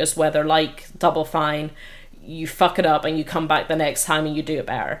about is whether, like Double Fine, you fuck it up and you come back the next time and you do it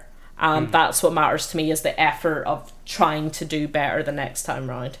better. That's what matters to me, is the effort of trying to do better the next time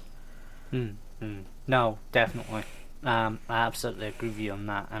round. No, definitely. I absolutely agree with you on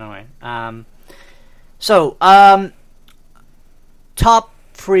that. Anyway, so top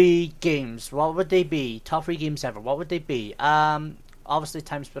 3 games. What would they be? Top 3 games ever. What would they be? Obviously,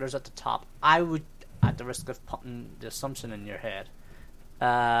 Time Splitters at the top. I would, at the risk of putting the assumption in your head,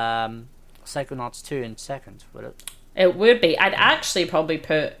 Psychonauts 2 in second. Would it? It would be. I'd actually probably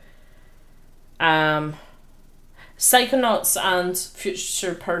put Psychonauts and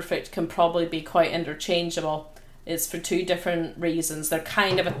Future Perfect can probably be quite interchangeable. It's for 2 different reasons. They're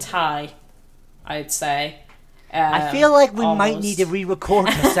kind of a tie, I'd say. I feel like we might need to re-record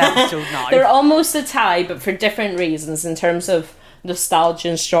this episode now. They're almost a tie, but for different reasons in terms of nostalgia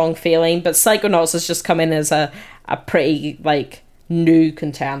and strong feeling. But Psychonauts has just come in as a pretty, like, new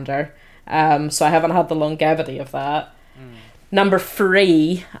contender. So I haven't had the longevity of that. Number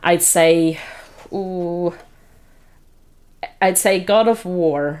 3, I'd say God of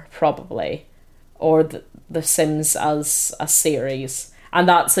War, probably, or the Sims as a series, and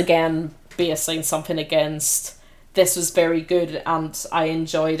that's again basing something against this was very good and I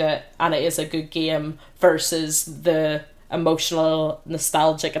enjoyed it and it is a good game versus the emotional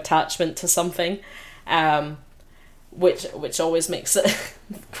nostalgic attachment to something, which always makes it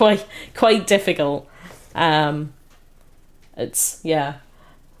quite difficult. It's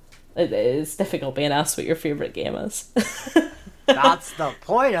difficult being asked what your favourite game is. That's the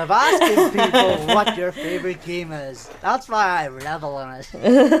point of asking people what your favourite game is. That's why I revel in it.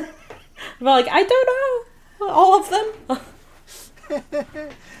 I'm like, I don't know. All of them.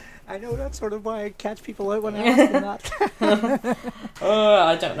 I know, that's sort of why I catch people out when I ask them that.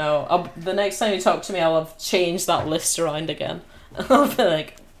 I don't know. The next time you talk to me, I'll have changed that list around again. I'll be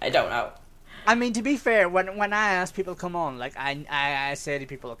like, I don't know. I mean, to be fair, when I ask people to come on, like, I say to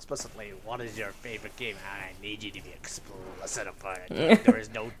people explicitly, what is your favourite game? And I need you to be explicit about it. There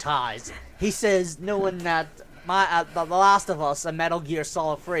is no ties. He says, knowing that The Last of Us and Metal Gear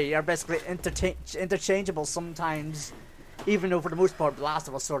Solid 3 are basically interchangeable sometimes, even though for the most part The Last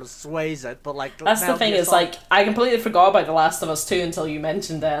of Us sort of sways it, but like... That's Metal the thing Gear is, Solid... like, I completely forgot about The Last of Us 2 until you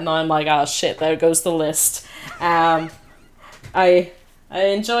mentioned it, and now I'm like, oh shit, there goes the list. I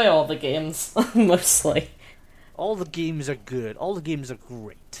enjoy all the games, mostly. All the games are good. All the games are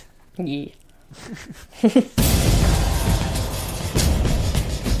great. Yeah.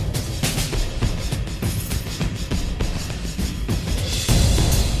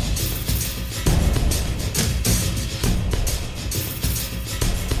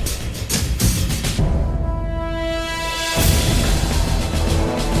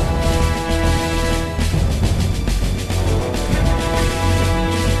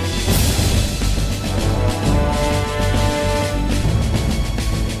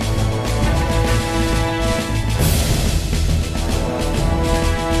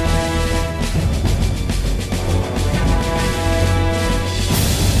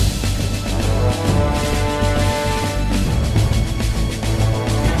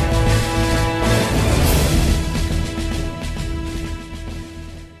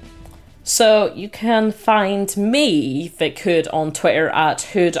 So you can find me, Vic Hood, on Twitter at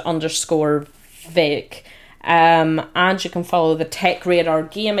Hood_Vic. And you can follow the Tech Radar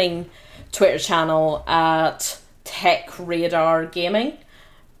Gaming Twitter channel at Tech Radar Gaming.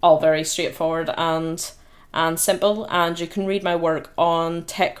 All very straightforward and simple. And you can read my work on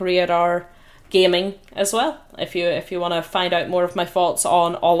Tech Radar Gaming as well. If you want to find out more of my thoughts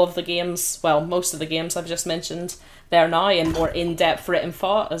on all of the games, well, most of the games I've just mentioned there now, in more in-depth written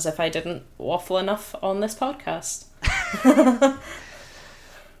thought, as if I didn't waffle enough on this podcast.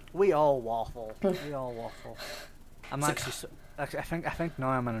 We all waffle. I'm I think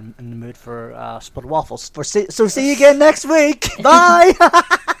now I'm in the mood for spud waffles. So see you again next week. Bye.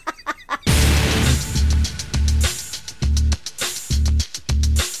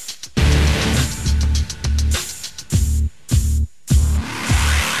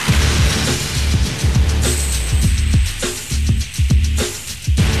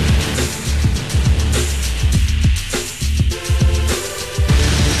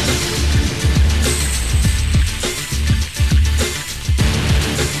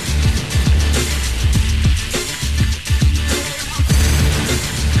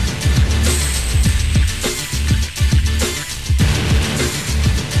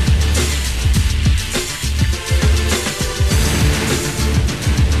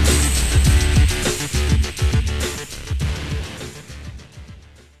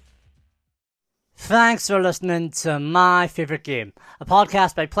 Thanks for listening to My Favourite Game, a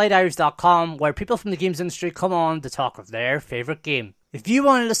podcast by PlayDiaries.com where people from the games industry come on to talk of their favourite game. If you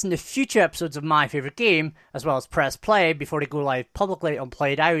want to listen to future episodes of My Favourite Game, as well as press play before they go live publicly on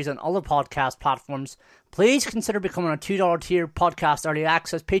Play Diaries and other podcast platforms, please consider becoming a $2 tier podcast early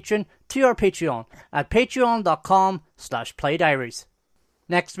access patron to our Patreon at patreon.com/playdiaries.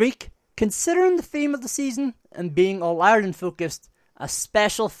 Next week, considering the theme of the season and being all Ireland focused, a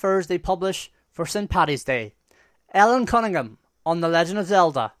special Thursday publish for St. Paddy's Day. Ellen Cunningham on The Legend of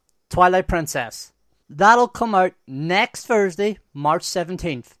Zelda, Twilight Princess. That'll come out next Thursday, March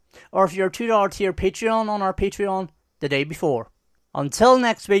 17th. Or if you're a $2 tier Patreon on our Patreon, the day before. Until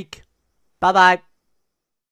next week, bye bye.